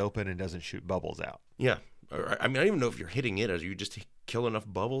just stays open and doesn't shoot bubbles out. Yeah. I mean, I don't even know if you're hitting it as you just kill enough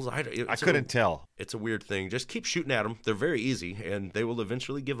bubbles. I couldn't tell. It's a weird thing. Just keep shooting at them. They're very easy, and they will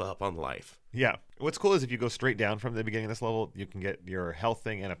eventually give up on life. Yeah. What's cool is if you go straight down from the beginning of this level, you can get your health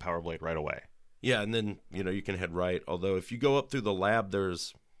thing and a power blade right away. Yeah, and then, you can head right. Although if you go up through the lab,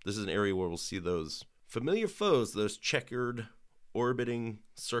 this is an area where we'll see those familiar foes, those checkered orbiting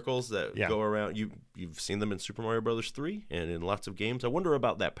circles that go around. You've seen them in Super Mario Brothers 3 and in lots of games. I wonder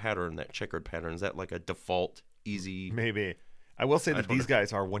about that pattern, that checkered pattern. Is that like a default easy? Maybe. I will say that these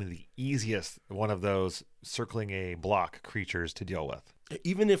guys are one of the easiest one of those circling a block creatures to deal with.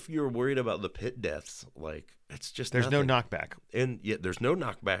 Even if you're worried about the pit deaths, like it's just there's nothing. no knockback. And yet there's no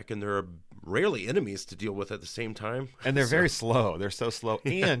knockback, and there are rarely enemies to deal with at the same time. And they're very slow. They're so slow.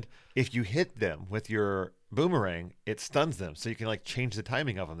 And if you hit them with your boomerang, it stuns them, so you can like change the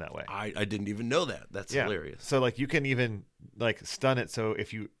timing of them that way. I didn't even know that. That's hilarious. So like you can even like stun it, so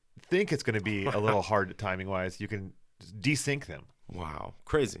if you think it's going to be a little hard timing wise, you can desync them. Wow,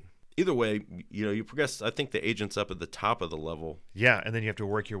 crazy. Either way, you progress. I think the agent's up at the top of the level. Yeah, and then you have to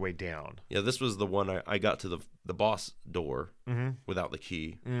work your way down. Yeah, this was the one I got to the boss door without the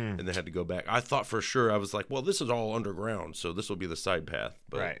key, and then had to go back. I thought for sure, I was like, well, this is all underground, so this will be the side path.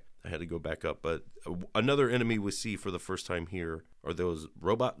 But I had to go back up. But another enemy we see for the first time here are those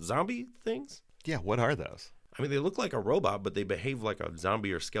robot zombie things. Yeah, what are those? I mean, they look like a robot, but they behave like a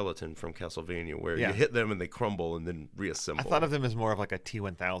zombie or skeleton from Castlevania, where you hit them and they crumble and then reassemble. I thought of them as more of like a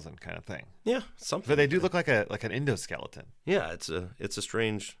T-1000 kind of thing. Yeah, something. But they do look like an endoskeleton. Yeah, it's a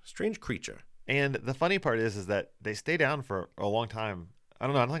strange creature. And the funny part is that they stay down for a long time. I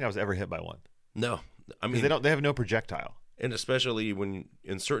don't think I was ever hit by one. No, I mean they have no projectile. And especially when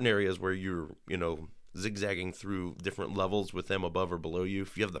in certain areas where you're zigzagging through different levels with them above or below you.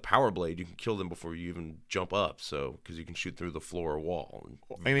 If you have the power blade, you can kill them before you even jump up. So because you can shoot through the floor or wall.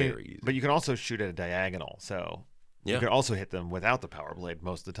 Very easy. But you can also shoot at a diagonal. So you can also hit them without the power blade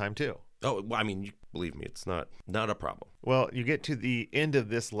most of the time too. Oh, well, I mean, believe me, it's not a problem. Well, you get to the end of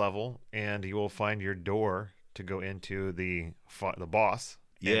this level, and you will find your door to go into the boss.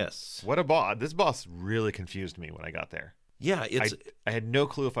 Yes. And what a boss! This boss really confused me when I got there. Yeah, I had no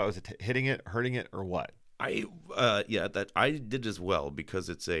clue if I was hitting it, hurting it, or what. Yeah, that I did as well because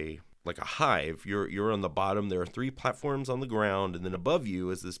it's like a hive. You're on the bottom. There are 3 platforms on the ground, and then above you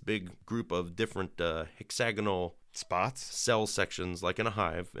is this big group of different hexagonal Spots. cell sections, like in a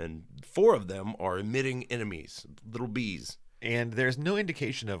hive, and 4 of them are emitting enemies, little bees. And there's no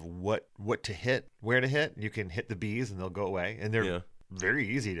indication of what to hit, where to hit. You can hit the bees and they'll go away. And they're Yeah. very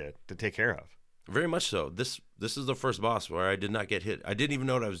easy to take care of. Very much so. This is the first boss where I did not get hit. I didn't even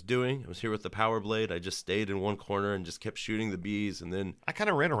know what I was doing. I was here with the power blade. I just stayed in one corner and just kept shooting the bees, and then I kind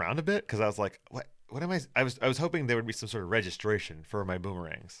of ran around a bit because I was like, what am I? I was hoping there would be some sort of registration for my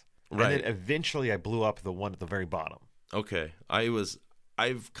boomerangs. Right. And then eventually I blew up the one at the very bottom. okay.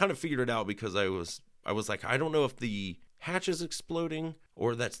 I've kind of figured it out because I was like, I don't know if the hatch is exploding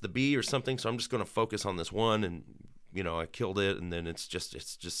or that's the bee or something, so I'm just going to focus on this one, and I killed it, and then it's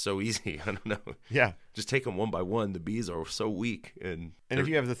just so easy. I don't know. Yeah. Just take them one by one. The bees are so weak, and if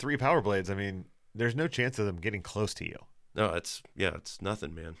you have the 3 power blades, I mean, there's no chance of them getting close to you. no, it's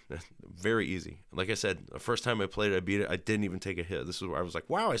nothing, man. Very easy. Like I said, the first time I played it, I beat it. I didn't even take a hit. This is where I was like,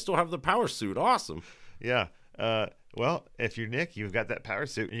 wow, I still have the power suit. Awesome. Yeah. Well, if you're Nick, you've got that power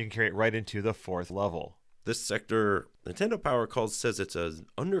suit and you can carry it right into the 4th level. This sector, Nintendo Power says it's a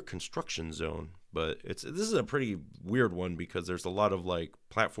under construction zone, but this is a pretty weird one because there's a lot of like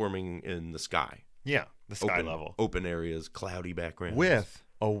platforming in the sky. Yeah, the sky level. Open areas, cloudy backgrounds. With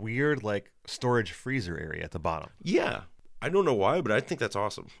a weird like storage freezer area at the bottom. Yeah. I don't know why, but I think that's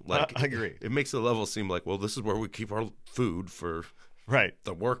awesome. Like I agree. It makes the level seem like, well, this is where we keep our food for Right.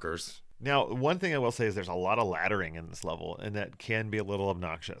 the workers. Now, one thing I will say is there's a lot of laddering in this level, and that can be a little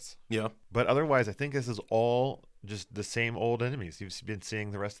obnoxious. Yeah. But otherwise, I think this is all just the same old enemies you've been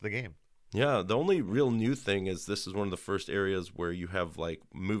seeing the rest of the game. Yeah, the only real new thing is this is one of the first areas where you have like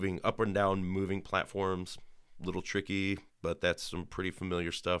moving up and down moving platforms. Little tricky, but that's some pretty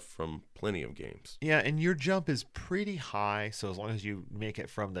familiar stuff from plenty of games. Yeah, and your jump is pretty high, so as long as you make it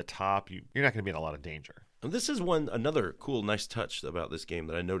from the top, you're not going to be in a lot of danger. And this is another cool, nice touch about this game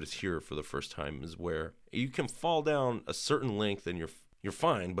that I noticed here for the first time is where you can fall down a certain length and you're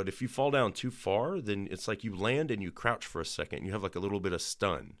fine, but if you fall down too far, then it's like you land and you crouch for a second, and you have like a little bit of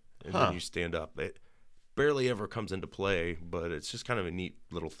stun, and then you stand up. It barely ever comes into play, but it's just kind of a neat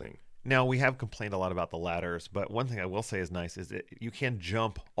little thing. Now, we have complained a lot about the ladders, but one thing I will say is nice is that you can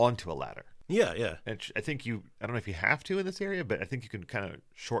jump onto a ladder. Yeah, yeah. And I think I don't know if you have to in this area, but I think you can kind of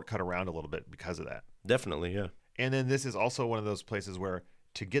shortcut around a little bit because of that. Definitely, yeah. And then this is also one of those places where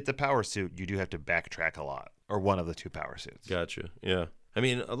to get the power suit, you do have to backtrack a lot, or one of the 2 power suits. Gotcha, yeah. I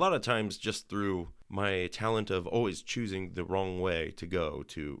mean, a lot of times just through my talent of always choosing the wrong way to go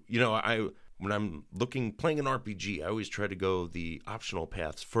to, when I'm playing an RPG, I always try to go the optional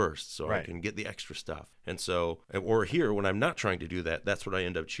paths first so I can get the extra stuff. And so, or here, when I'm not trying to do that, that's what I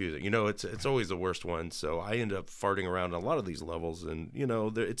end up choosing. It's always the worst one. So I end up farting around a lot of these levels, and,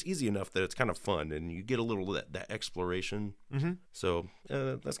 it's easy enough that it's kind of fun, and you get a little that exploration. Mm-hmm. So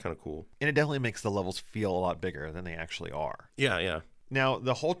that's kind of cool. And it definitely makes the levels feel a lot bigger than they actually are. Yeah, yeah. Now,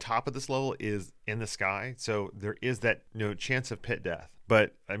 the whole top of this level is in the sky, so there is that chance of pit death.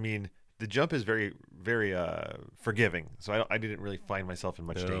 But, I mean, the jump is very, very forgiving, so I didn't really find myself in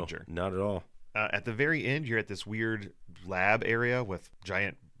much danger. Not at all. At the very end, you're at this weird lab area with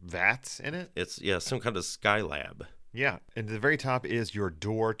giant vats in it. It's, some kind of sky lab. Yeah, and at the very top is your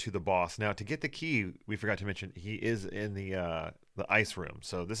door to the boss. Now, to get the key, we forgot to mention, he is in the ice room.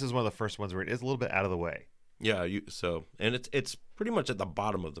 So this is one of the first ones where it is a little bit out of the way. Yeah, and it's pretty much at the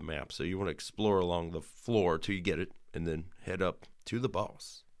bottom of the map, so you want to explore along the floor till you get it, and then head up to the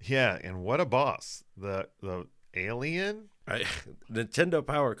boss. Yeah, and what a boss! The alien. Nintendo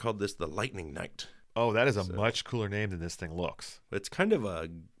Power called this the Lightning Knight. Oh, that is a much cooler name than this thing looks. It's kind of a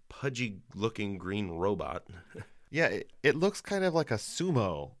pudgy-looking green robot. Yeah, it looks kind of like a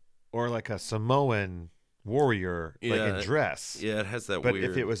sumo or like a Samoan warrior, like in dress. Yeah, it has that but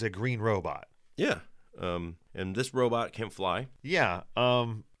weird. If it was a green robot. Yeah. And this robot can fly. Yeah.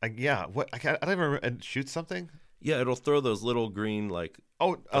 What I don't remember. And shoot something. Yeah, it'll throw those little green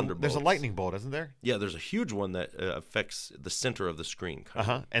there's a lightning bolt, isn't there? Yeah, there's a huge one that affects the center of the screen.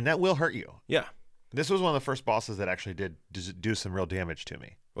 And that will hurt you. Yeah. This was one of the first bosses that actually did do some real damage to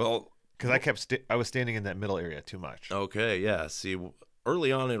me. Well, because I was standing in that middle area too much. Okay, yeah. See,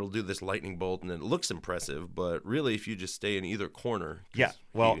 early on it'll do this lightning bolt, and it looks impressive, but really if you just stay in either corner. Yeah,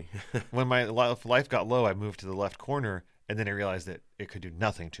 well, when my life got low, I moved to the left corner, and then I realized that it could do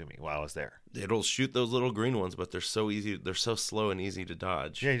nothing to me while I was there. It'll shoot those little green ones, but they're so slow and easy to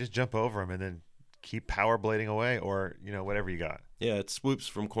dodge. Yeah, you just jump over them and then keep power blading away, or whatever you got. Yeah, it swoops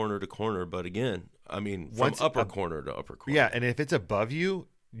from corner to corner, but again, I mean, from upper corner to upper corner. Yeah, and if it's above you,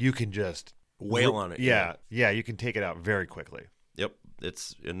 you can just wail on it. Yeah, you can take it out very quickly. Yep.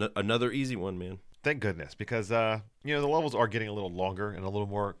 It's another easy one, man. Thank goodness, because the levels are getting a little longer and a little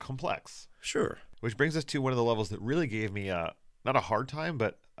more complex. Sure. Which brings us to one of the levels that really gave me not a hard time,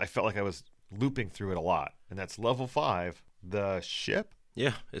 but I felt like I was looping through it a lot, and that's level 5, the ship.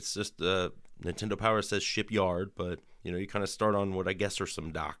 Yeah, it's just Nintendo Power says shipyard, but you kind of start on what I guess are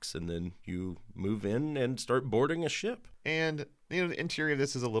some docks, and then you move in and start boarding a ship. And the interior of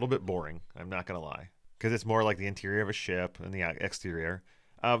this is a little bit boring. I'm not gonna lie, because it's more like the interior of a ship and the exterior.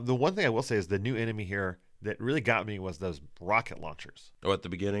 The one thing I will say is the new enemy here that really got me was those rocket launchers. Oh, at the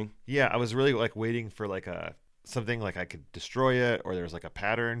beginning? Yeah, I was really like waiting for like something like I could destroy it, or there's like a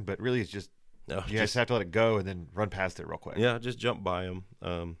pattern, but really it's just you just have to let it go and then run past it real quick. Yeah, just jump by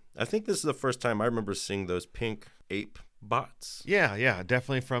them. I think this is the first time I remember seeing those pink ape bots. Yeah,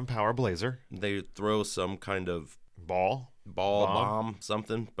 definitely from Power Blazer. They throw some kind of ball, bomb,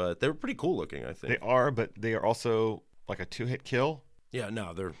 something, but they were pretty cool looking, I think. They are, but they are also like a 2-hit kill. Yeah,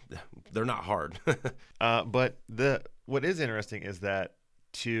 no, they're not hard. But what is interesting is that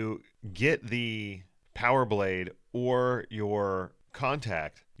to get the Power Blade or your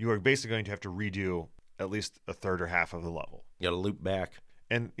contact, you are basically going to have to redo at least a third or half of the level. You got to loop back.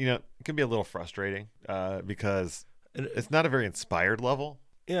 And, it can be a little frustrating because it's not a very inspired level.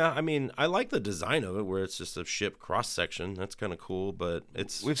 Yeah, I mean, I like the design of it where it's just a ship cross-section. That's kind of cool, but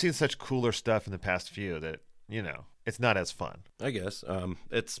we've seen such cooler stuff in the past few that, it's not as fun. I guess.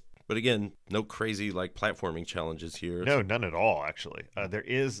 But again, no crazy like platforming challenges here. No, none at all, actually. There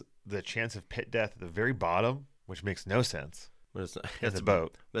is the chance of pit death at the very bottom, which makes no sense. But it's not, it's a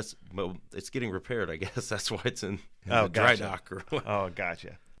boat. It's getting repaired, I guess. That's why it's in the dry dock. Oh,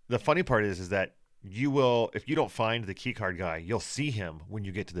 gotcha. The funny part is that you will, if you don't find the keycard guy, you'll see him when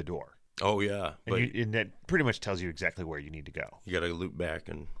you get to the door. Oh, yeah. And that pretty much tells you exactly where you need to go. You got to loop back.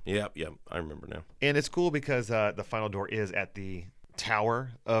 And yep, I remember now. And it's cool because the final door is at the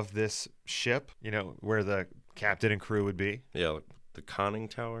tower of this ship, where the captain and crew would be. Yeah, like the conning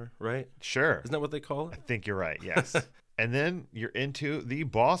tower, right? Sure. Isn't that what they call it? I think you're right, yes. And then you're into the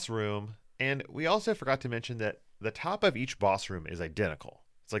boss room. And we also forgot to mention that the top of each boss room is identical.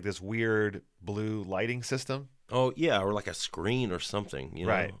 It's like this weird blue lighting system. Oh, yeah, or like a screen or something,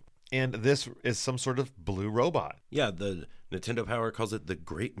 Right. And this is some sort of blue robot. Yeah, the Nintendo Power calls it the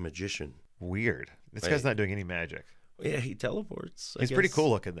Great Magician. Weird. This guy's not doing any magic. Yeah, he teleports. He's pretty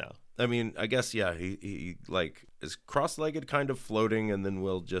cool looking, though. I mean, I guess, yeah, he like is cross-legged, kind of floating, and then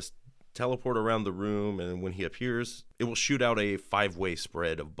will just teleport around the room. And when he appears, it will shoot out a 5-way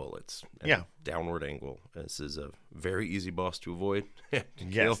spread of bullets. Yeah. Downward angle. This is a very easy boss to avoid.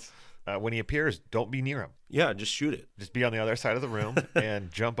 Yes. When he appears, don't be near him. Yeah, just shoot it. Just be on the other side of the room and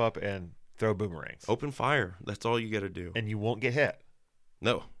jump up and throw boomerangs. Open fire. That's all you got to do. And you won't get hit.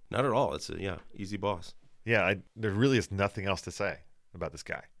 No, not at all. It's easy boss. Yeah, there really is nothing else to say about this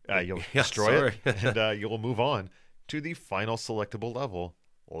guy. You'll destroy it, and you'll move on to the final selectable level,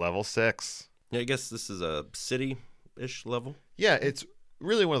 level 6. Yeah, I guess this is a city-ish level. Yeah, it's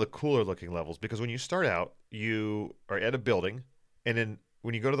really one of the cooler looking levels because when you start out, you are at a building, and then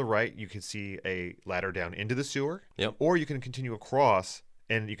when you go to the right, you can see a ladder down into the sewer. Yep. Or you can continue across,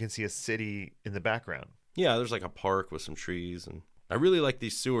 and you can see a city in the background. Yeah, there's like a park with some trees, and I really like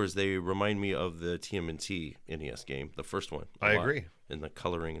these sewers. They remind me of the TMNT NES game, the first one. I agree. And the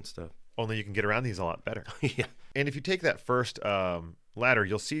coloring and stuff. Only you can get around these a lot better. Yeah. And if you take that first ladder,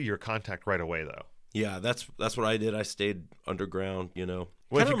 you'll see your contact right away, though. Yeah, that's what I did. I stayed underground, Kind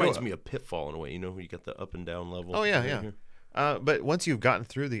of reminds me of Pitfall in a way, you get the up and down level. Oh, yeah. But once you've gotten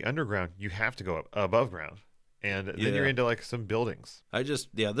through the underground, you have to go up above ground. And then you're into like some buildings.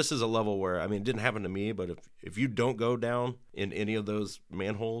 This is a level where, I mean, it didn't happen to me, but if you don't go down in any of those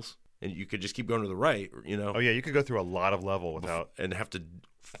manholes, and you could just keep going to the right, Oh, yeah, you could go through a lot of level without. And have to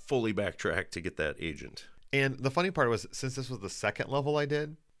fully backtrack to get that agent. And the funny part was, since this was the second level I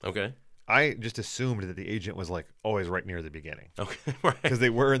did. Okay. I just assumed that the agent was like always right near the beginning. Okay, right. Because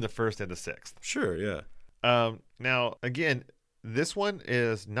they were in the first and the sixth. Sure, yeah. Now, again, this one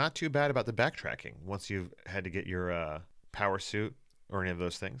is not too bad about the backtracking once you've had to get your power suit or any of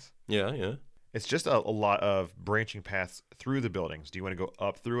those things. Yeah. It's just a lot of branching paths through the buildings. Do you want to go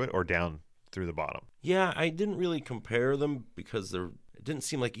up through it or down through the bottom? Yeah, I didn't really compare them because it didn't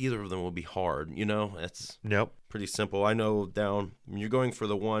seem like either of them will be hard. It's pretty simple. I know down when you're going for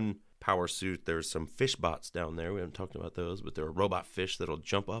the one power suit, there's some fish bots down there. We haven't talked about those, but there are robot fish that'll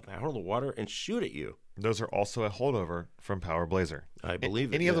jump up out of the water and shoot at you. Those are also a holdover from Power Blazer. I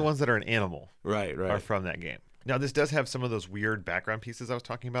believe Any of the ones that are an animal right are from that game. Now, this does have some of those weird background pieces I was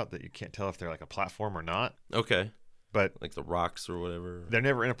talking about that you can't tell if they're like a platform or not. Okay. but Like the rocks or whatever. they're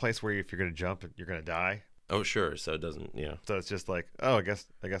never in a place where if you're going to jump, you're going to die. Oh, sure. So it doesn't, yeah. So it's just like, oh, I guess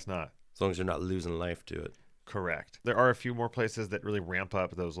not. As long as you're not losing life to it. Correct. There are a few more places that really ramp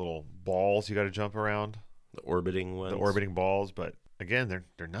up those little balls you got to jump around, The orbiting ones. the orbiting balls. But again,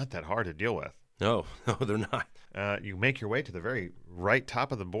 they're not that hard to deal with. No, no, they're not. You make your way to the very right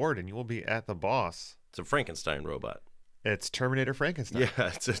top of the board, and you will be at the boss. It's a Frankenstein robot. It's Terminator Frankenstein.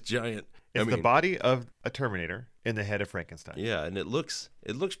 Yeah, it's a giant. It's the body of a Terminator in the head of Frankenstein. Yeah, and it looks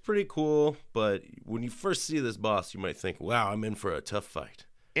pretty cool, but when you first see this boss, you might think, "Wow, I'm in for a tough fight."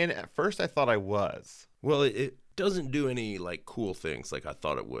 And at first, I thought I was. Well, it doesn't do any like cool things like I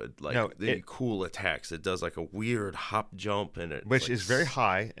thought it would. Like No, any cool attacks. It does like a weird hop jump, and Which is very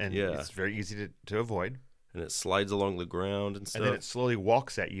high, and Yeah. it's very easy to avoid. and it slides along the ground and stuff. And then it slowly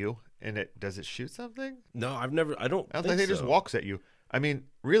walks at you, and does it shoot something? No, I don't I don't think think it just so. walks at you. I mean,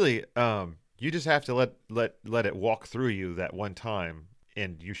 really, you just have to let it walk through you that one time,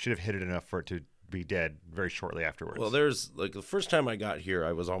 and you should have hit it enough for it to be dead very shortly afterwards. Well, there's like the first time I got here,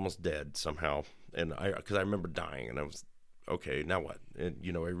 I was almost dead somehow, and because I remember dying, and I was okay. Now what? And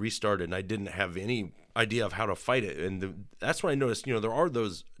I restarted, and I didn't have any idea of how to fight it, and that's when I noticed. There are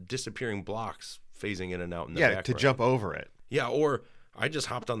those disappearing blocks phasing in and out in the background. to jump over it. Yeah, or I just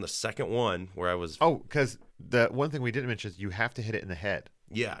hopped on the second one where I was. Oh, because the one thing we didn't mention is you have to hit it in the head.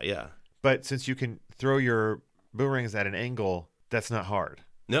 Yeah. But since you can throw your boomerangs at an angle, that's not hard.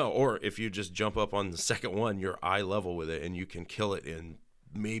 No, or if you just jump up on the second one, you're eye level with it, and you can kill it in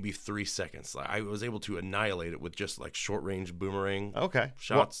maybe 3 seconds. Like, I was able to annihilate it with just like short range boomerang. Okay.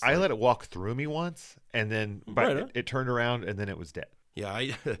 Shots, Well, I like- let it walk through me once, and then Right on. it turned around, and then it was dead.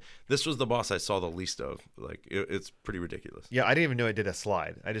 Yeah, this was the boss I saw the least of. Like, it's pretty ridiculous. Yeah, I didn't even know it did a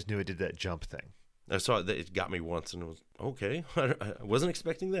slide. I just knew it did that jump thing. I saw it, it got me once, and it was okay. I wasn't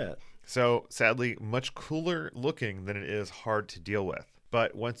expecting that. So, sadly, much cooler looking than it is hard to deal with.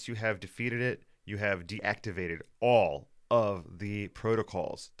 But once you have defeated it, you have deactivated all of the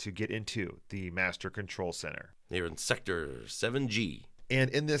protocols to get into the Master Control Center. They're in Sector 7G. And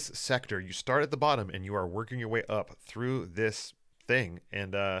in this sector, you start at the bottom and you are working your way up through this thing.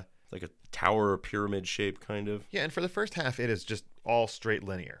 And Like a tower or pyramid shape, kind of. yeah, and for the first half, it is just all straight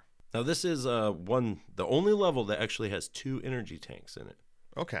linear. Now, this is the only level that actually has 2 energy tanks in it.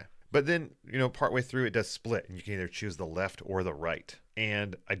 Okay. But then, partway through, it does split, and you can either choose the left or the right.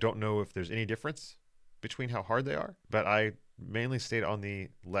 And I don't know if there's any difference between how hard they are, but I mainly stayed on the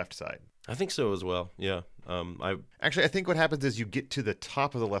left side. I think so as well. Yeah. Actually, I think what happens is you get to the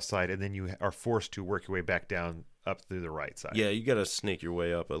top of the left side, and then you are forced to work your way back down up through the right side. Yeah, you got to snake your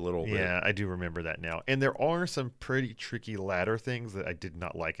way up a little bit. Yeah, I do remember that now. And there are some pretty tricky ladder things that I did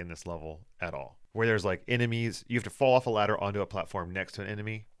not like in this level at all. Where there's like enemies, you have to fall off a ladder onto a platform next to an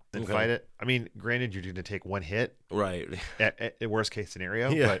enemy, then Okay. fight it. I mean, granted, you're going to take one hit Right. at worst case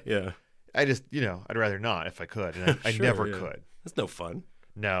scenario, Yeah. but Yeah. I just, I'd rather not if I could. And I Sure, never yeah. could. That's no fun.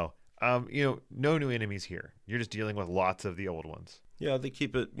 No. No new enemies here. You're just dealing with lots of the old ones. Yeah, they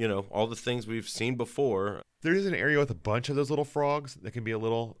keep it, all the things we've seen before. There is an area with a bunch of those little frogs that can be a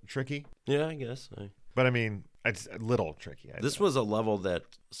little tricky. Yeah, I guess. But I mean, it's a little tricky. This was a level that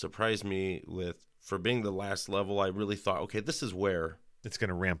surprised me for being the last level. I really thought, okay, this is where It's going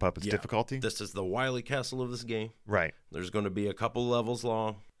to ramp up its Yeah. difficulty. this is the Wily Castle of this game. Right. There's going to be a couple levels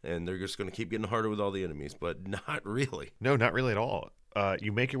long, and they're just going to keep getting harder with all the enemies, but not really. No, not really at all.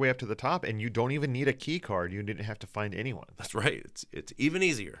 You make your way up to the top, and you don't even need a key card. You didn't have to find anyone. That's right. It's even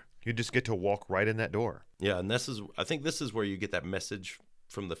easier. You just get to walk right in that door. Yeah, and I think this is where you get that message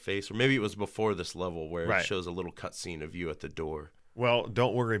from the face, or maybe it was before this level where Right. it shows a little cutscene of you at the door. Well,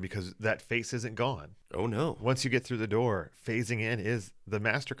 don't worry because that face isn't gone. Oh no. Once you get through the door, phasing in is the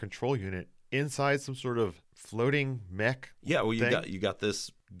Master Control Unit inside some sort of floating mech. Yeah, well thing. you got this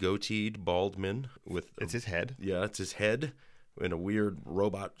goateed bald man with It's his head. yeah, it's his head in a weird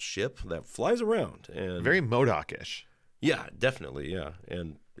robot ship that flies around and Very MODOK-ish. yeah, definitely, yeah.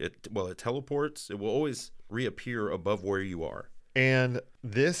 And it teleports. It will always reappear above where you are And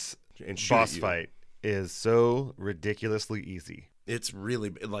this and shoot boss you. fight is so ridiculously easy. It's really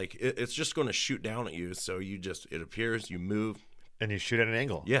like it's just going to shoot down at you. So it appears, you move, And you shoot at an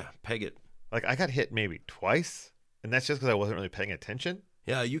angle. yeah, peg it. Like I got hit maybe twice, and that's just because I wasn't really paying attention.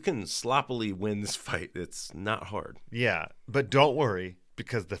 Yeah, you can sloppily win this fight. It's not hard. Yeah, but don't worry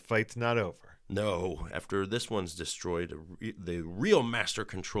because the fight's not over. No, after this one's destroyed, the real Master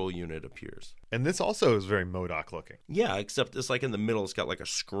Control Unit appears. And this also is very MODOK looking. Yeah, except it's like in the middle, it's got like a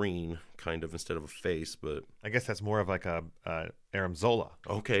screen kind of instead of a face. But I guess that's more of like a Aram Zola.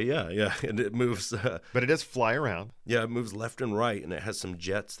 okay, yeah, and it moves. But it does fly around. Yeah, it moves left and right, and it has some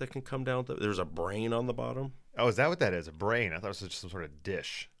jets that can come down. There's a brain on the bottom. Oh, is that what that is? A brain? I thought it was just some sort of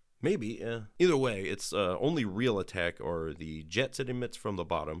dish. Maybe, yeah. Either way, it's only real attack or the jets it emits from the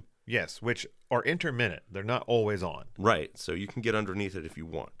bottom. Yes, which are intermittent. They're not always on. Right, so you can get underneath it if you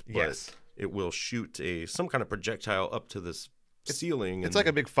want. But Yes. it will shoot some kind of projectile up to this ceiling. It's like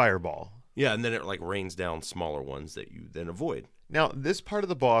a big fireball. Yeah, and then it like rains down smaller ones that you then avoid. Now, this part of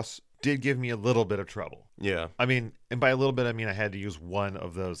the boss did give me a little bit of trouble. Yeah. I mean, and by a little bit, I mean I had to use one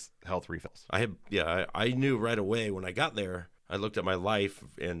of those health refills. I knew right away when I got there. I looked at my life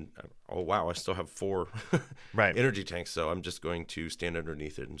and oh wow, I still have 4 Right. energy tanks, so I'm just going to stand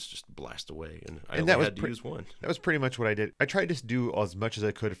underneath it and just blast away. And I And only that was had to use one. That was pretty much what I did. I tried to do as much as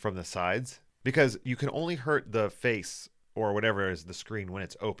I could from the sides because you can only hurt the face or whatever is the screen when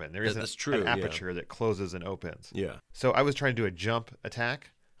it's open. There That's isn't true, an yeah. aperture that closes and opens. Yeah. So I was trying to do a jump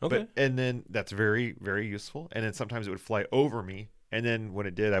attack. Okay. And then that's very, very useful. And then sometimes it would fly over me. And then when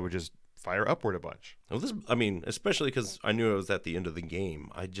it did, I would just fire upward a bunch. Well, I mean, especially because I knew I was at the end of the game.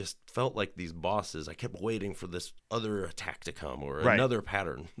 I just felt like these bosses, I kept waiting for this other attack to come or Right. another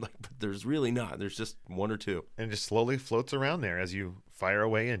pattern. Like, but there's really not. There's just one or two. And it just slowly floats around there as you fire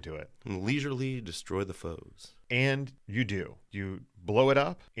away into it. And leisurely destroy the foes. And you do. You blow it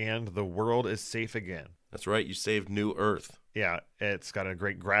up, and the world is safe again. That's right. You saved New Earth. Yeah, it's got a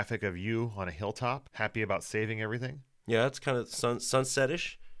great graphic of you on a hilltop, happy about saving everything. Yeah, it's kind of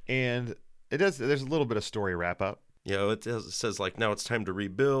sunsetish. And there's a little bit of story wrap up. Yeah, it says like, now it's time to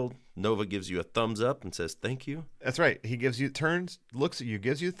rebuild. Nova gives you a thumbs up and says thank you. That's right. He turns, looks at you,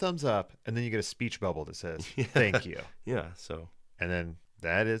 gives you a thumbs up, and then you get a speech bubble that says, thank you. Yeah, so. And then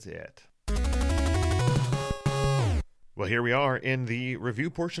that is it. Well, here we are in the review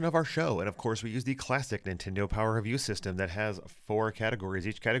portion of our show. And of course, we use the classic Nintendo Power Review system that has 4 categories,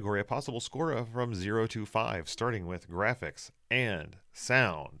 each category a possible score of from 0 to 5, starting with graphics and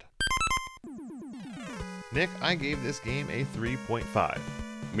sound. Nick, I gave this game a 3.5.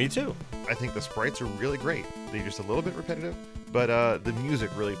 Me too. I think the sprites are really great. They're just a little bit repetitive, but the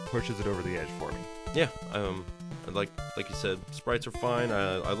music really pushes it over the edge for me. Yeah, like you said, sprites are fine.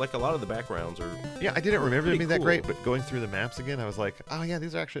 I like a lot of the backgrounds. Yeah, I didn't remember them being that cool. great, but going through the maps again, I was like, oh yeah,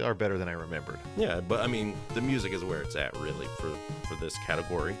 these actually are better than I remembered. Yeah, but I mean, the music is where it's at really for this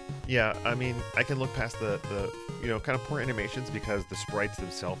category. Yeah, I mean, I can look past the kind of poor animations because the sprites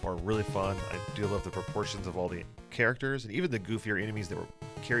themselves are really fun. I do love the proportions of all the characters and even the goofier enemies that were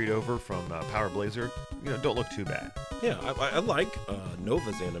carried over from Power Blazer. Don't look too bad. Yeah, I like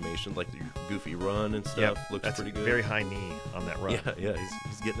Nova's animation, like the goofy run and stuff. Looks that's pretty good. Very high knee on that run. Yeah,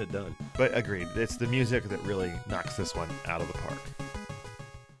 he's getting it done. But agreed, it's the music that really knocks this one out of the park.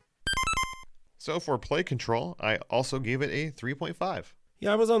 So for play control, I also gave it a 3.5.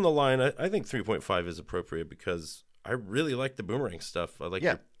 Yeah, I was on the line. I think 3.5 is appropriate because I really like the boomerang stuff. I like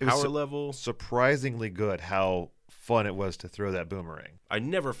Yeah, the power level. Surprisingly good how fun it was to throw that boomerang. I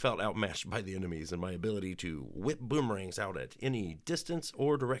never felt outmatched by the enemies in my ability to whip boomerangs out at any distance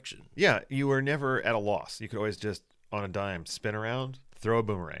or direction. Yeah, you were never at a loss. You could always just, on a dime, spin around, throw a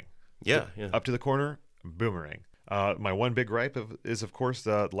boomerang. Yeah. Up to the corner, boomerang. My one big gripe is, of course,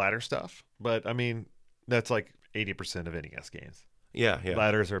 the ladder stuff. But, I mean, that's like 80% of NES games. Yeah.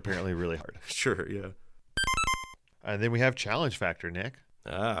 Ladders are apparently really hard. Sure, yeah. And then we have challenge factor, Nick.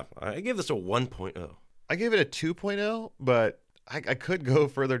 I gave this a 1.0. I gave it a 2.0, but I could go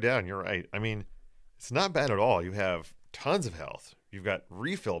further down. You're right. I mean, it's not bad at all. You have tons of health. You've got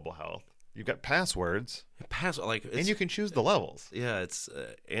refillable health. You've got passwords. And you can choose the levels. Yeah, it's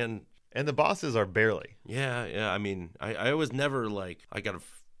and the bosses are barely. Yeah. I mean, I was never like I gotta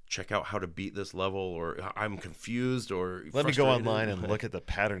check out how to beat this level, or I'm confused, or Let me go frustrated. online and look at the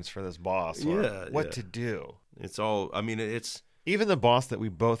patterns for this boss, or what to do. It's all. I mean, it's even the boss that we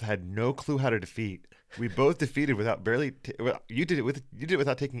both had no clue how to defeat. We both defeated without barely. You did it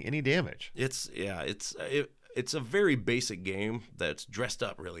without taking any damage. It's a very basic game that's dressed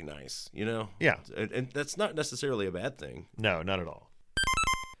up really nice, Yeah, and that's not necessarily a bad thing. No, not at all.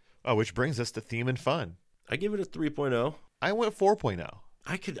 Oh, which brings us to theme and fun. I give it a 3.0. I went 4.0.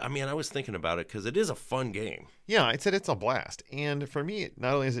 I was thinking about it because it is a fun game. Yeah, I said it's a blast. And for me,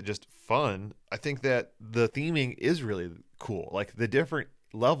 not only is it just fun, I think that the theming is really cool. Like the different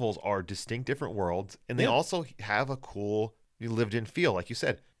levels are distinct different worlds, and they also have a cool lived-in feel. Like you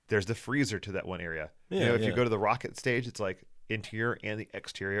said, there's the freezer to that one area. Yeah, if you go to the rocket stage, it's like interior and the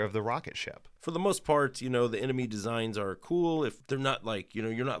exterior of the rocket ship. For the most part, the enemy designs are cool. If they're not like,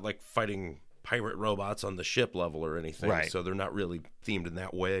 you're not like fighting pirate robots on the ship level or anything. Right. So they're not really themed in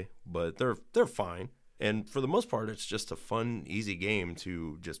that way, but they're fine. And for the most part, it's just a fun, easy game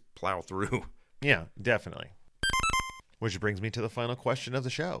to just plow through. Yeah, definitely. Which brings me to the final question of the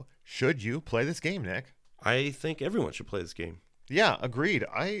show. Should you play this game, Nick? I think everyone should play this game. Yeah, agreed.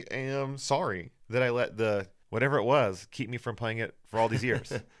 I am sorry that I let the whatever it was keep me from playing it for all these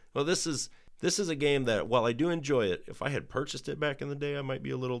years. Well, this is a game that, while I do enjoy it, if I had purchased it back in the day, I might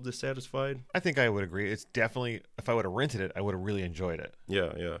be a little dissatisfied. I think I would agree. It's definitely, if I would have rented it, I would have really enjoyed it.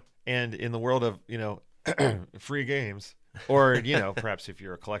 Yeah, yeah. And in the world of, free games, or, perhaps if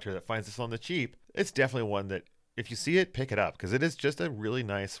you're a collector that finds this on the cheap, it's definitely one that if you see it, pick it up because it is just a really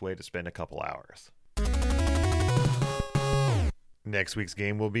nice way to spend a couple hours. Next week's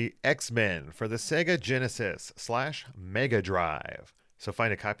game will be X-Men for the Sega Genesis / Mega Drive. So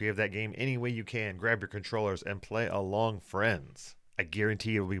find a copy of that game any way you can, grab your controllers, and play along friends. I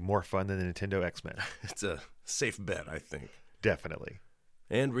guarantee it will be more fun than the Nintendo X-Men. It's a safe bet, I think. Definitely.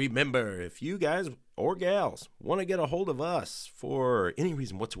 And remember, if you guys or gals want to get a hold of us for any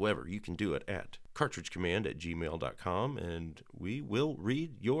reason whatsoever, you can do it at cartridgecommand@gmail.com, and we will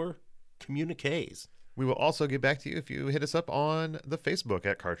read your communiques. We will also get back to you if you hit us up on the Facebook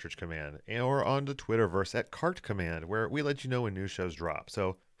at Cartridge Command or on the Twitterverse at Cart Command, where we let you know when new shows drop.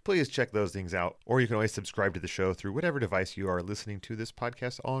 So please check those things out, or you can always subscribe to the show through whatever device you are listening to this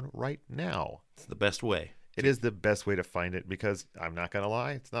podcast on right now. It's the best way. It is the best way to find it because I'm not going to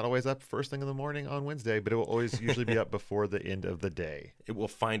lie, it's not always up first thing in the morning on Wednesday, but it will always usually be up before the end of the day. It will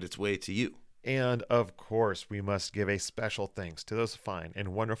find its way to you. And of course, we must give a special thanks to those fine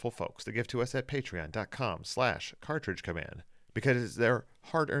and wonderful folks that give to us at patreon.com/Cartridge Command, because it's their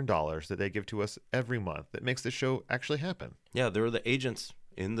hard-earned dollars that they give to us every month that makes the show actually happen. Yeah, they're the agents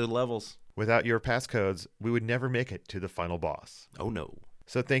in the levels. Without your passcodes, we would never make it to the final boss. Oh no.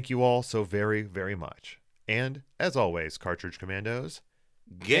 So thank you all so very, very much. And as always, Cartridge Commandos,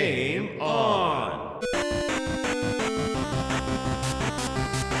 Game on!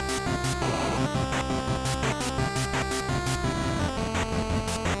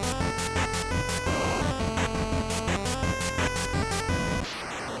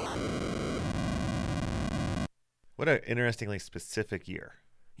 What an interestingly specific year.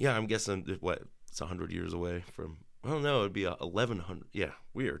 Yeah, I'm guessing it's 100 years away from. I don't know. It'd be 1100. Yeah,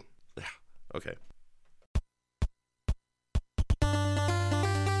 weird. Yeah. Okay.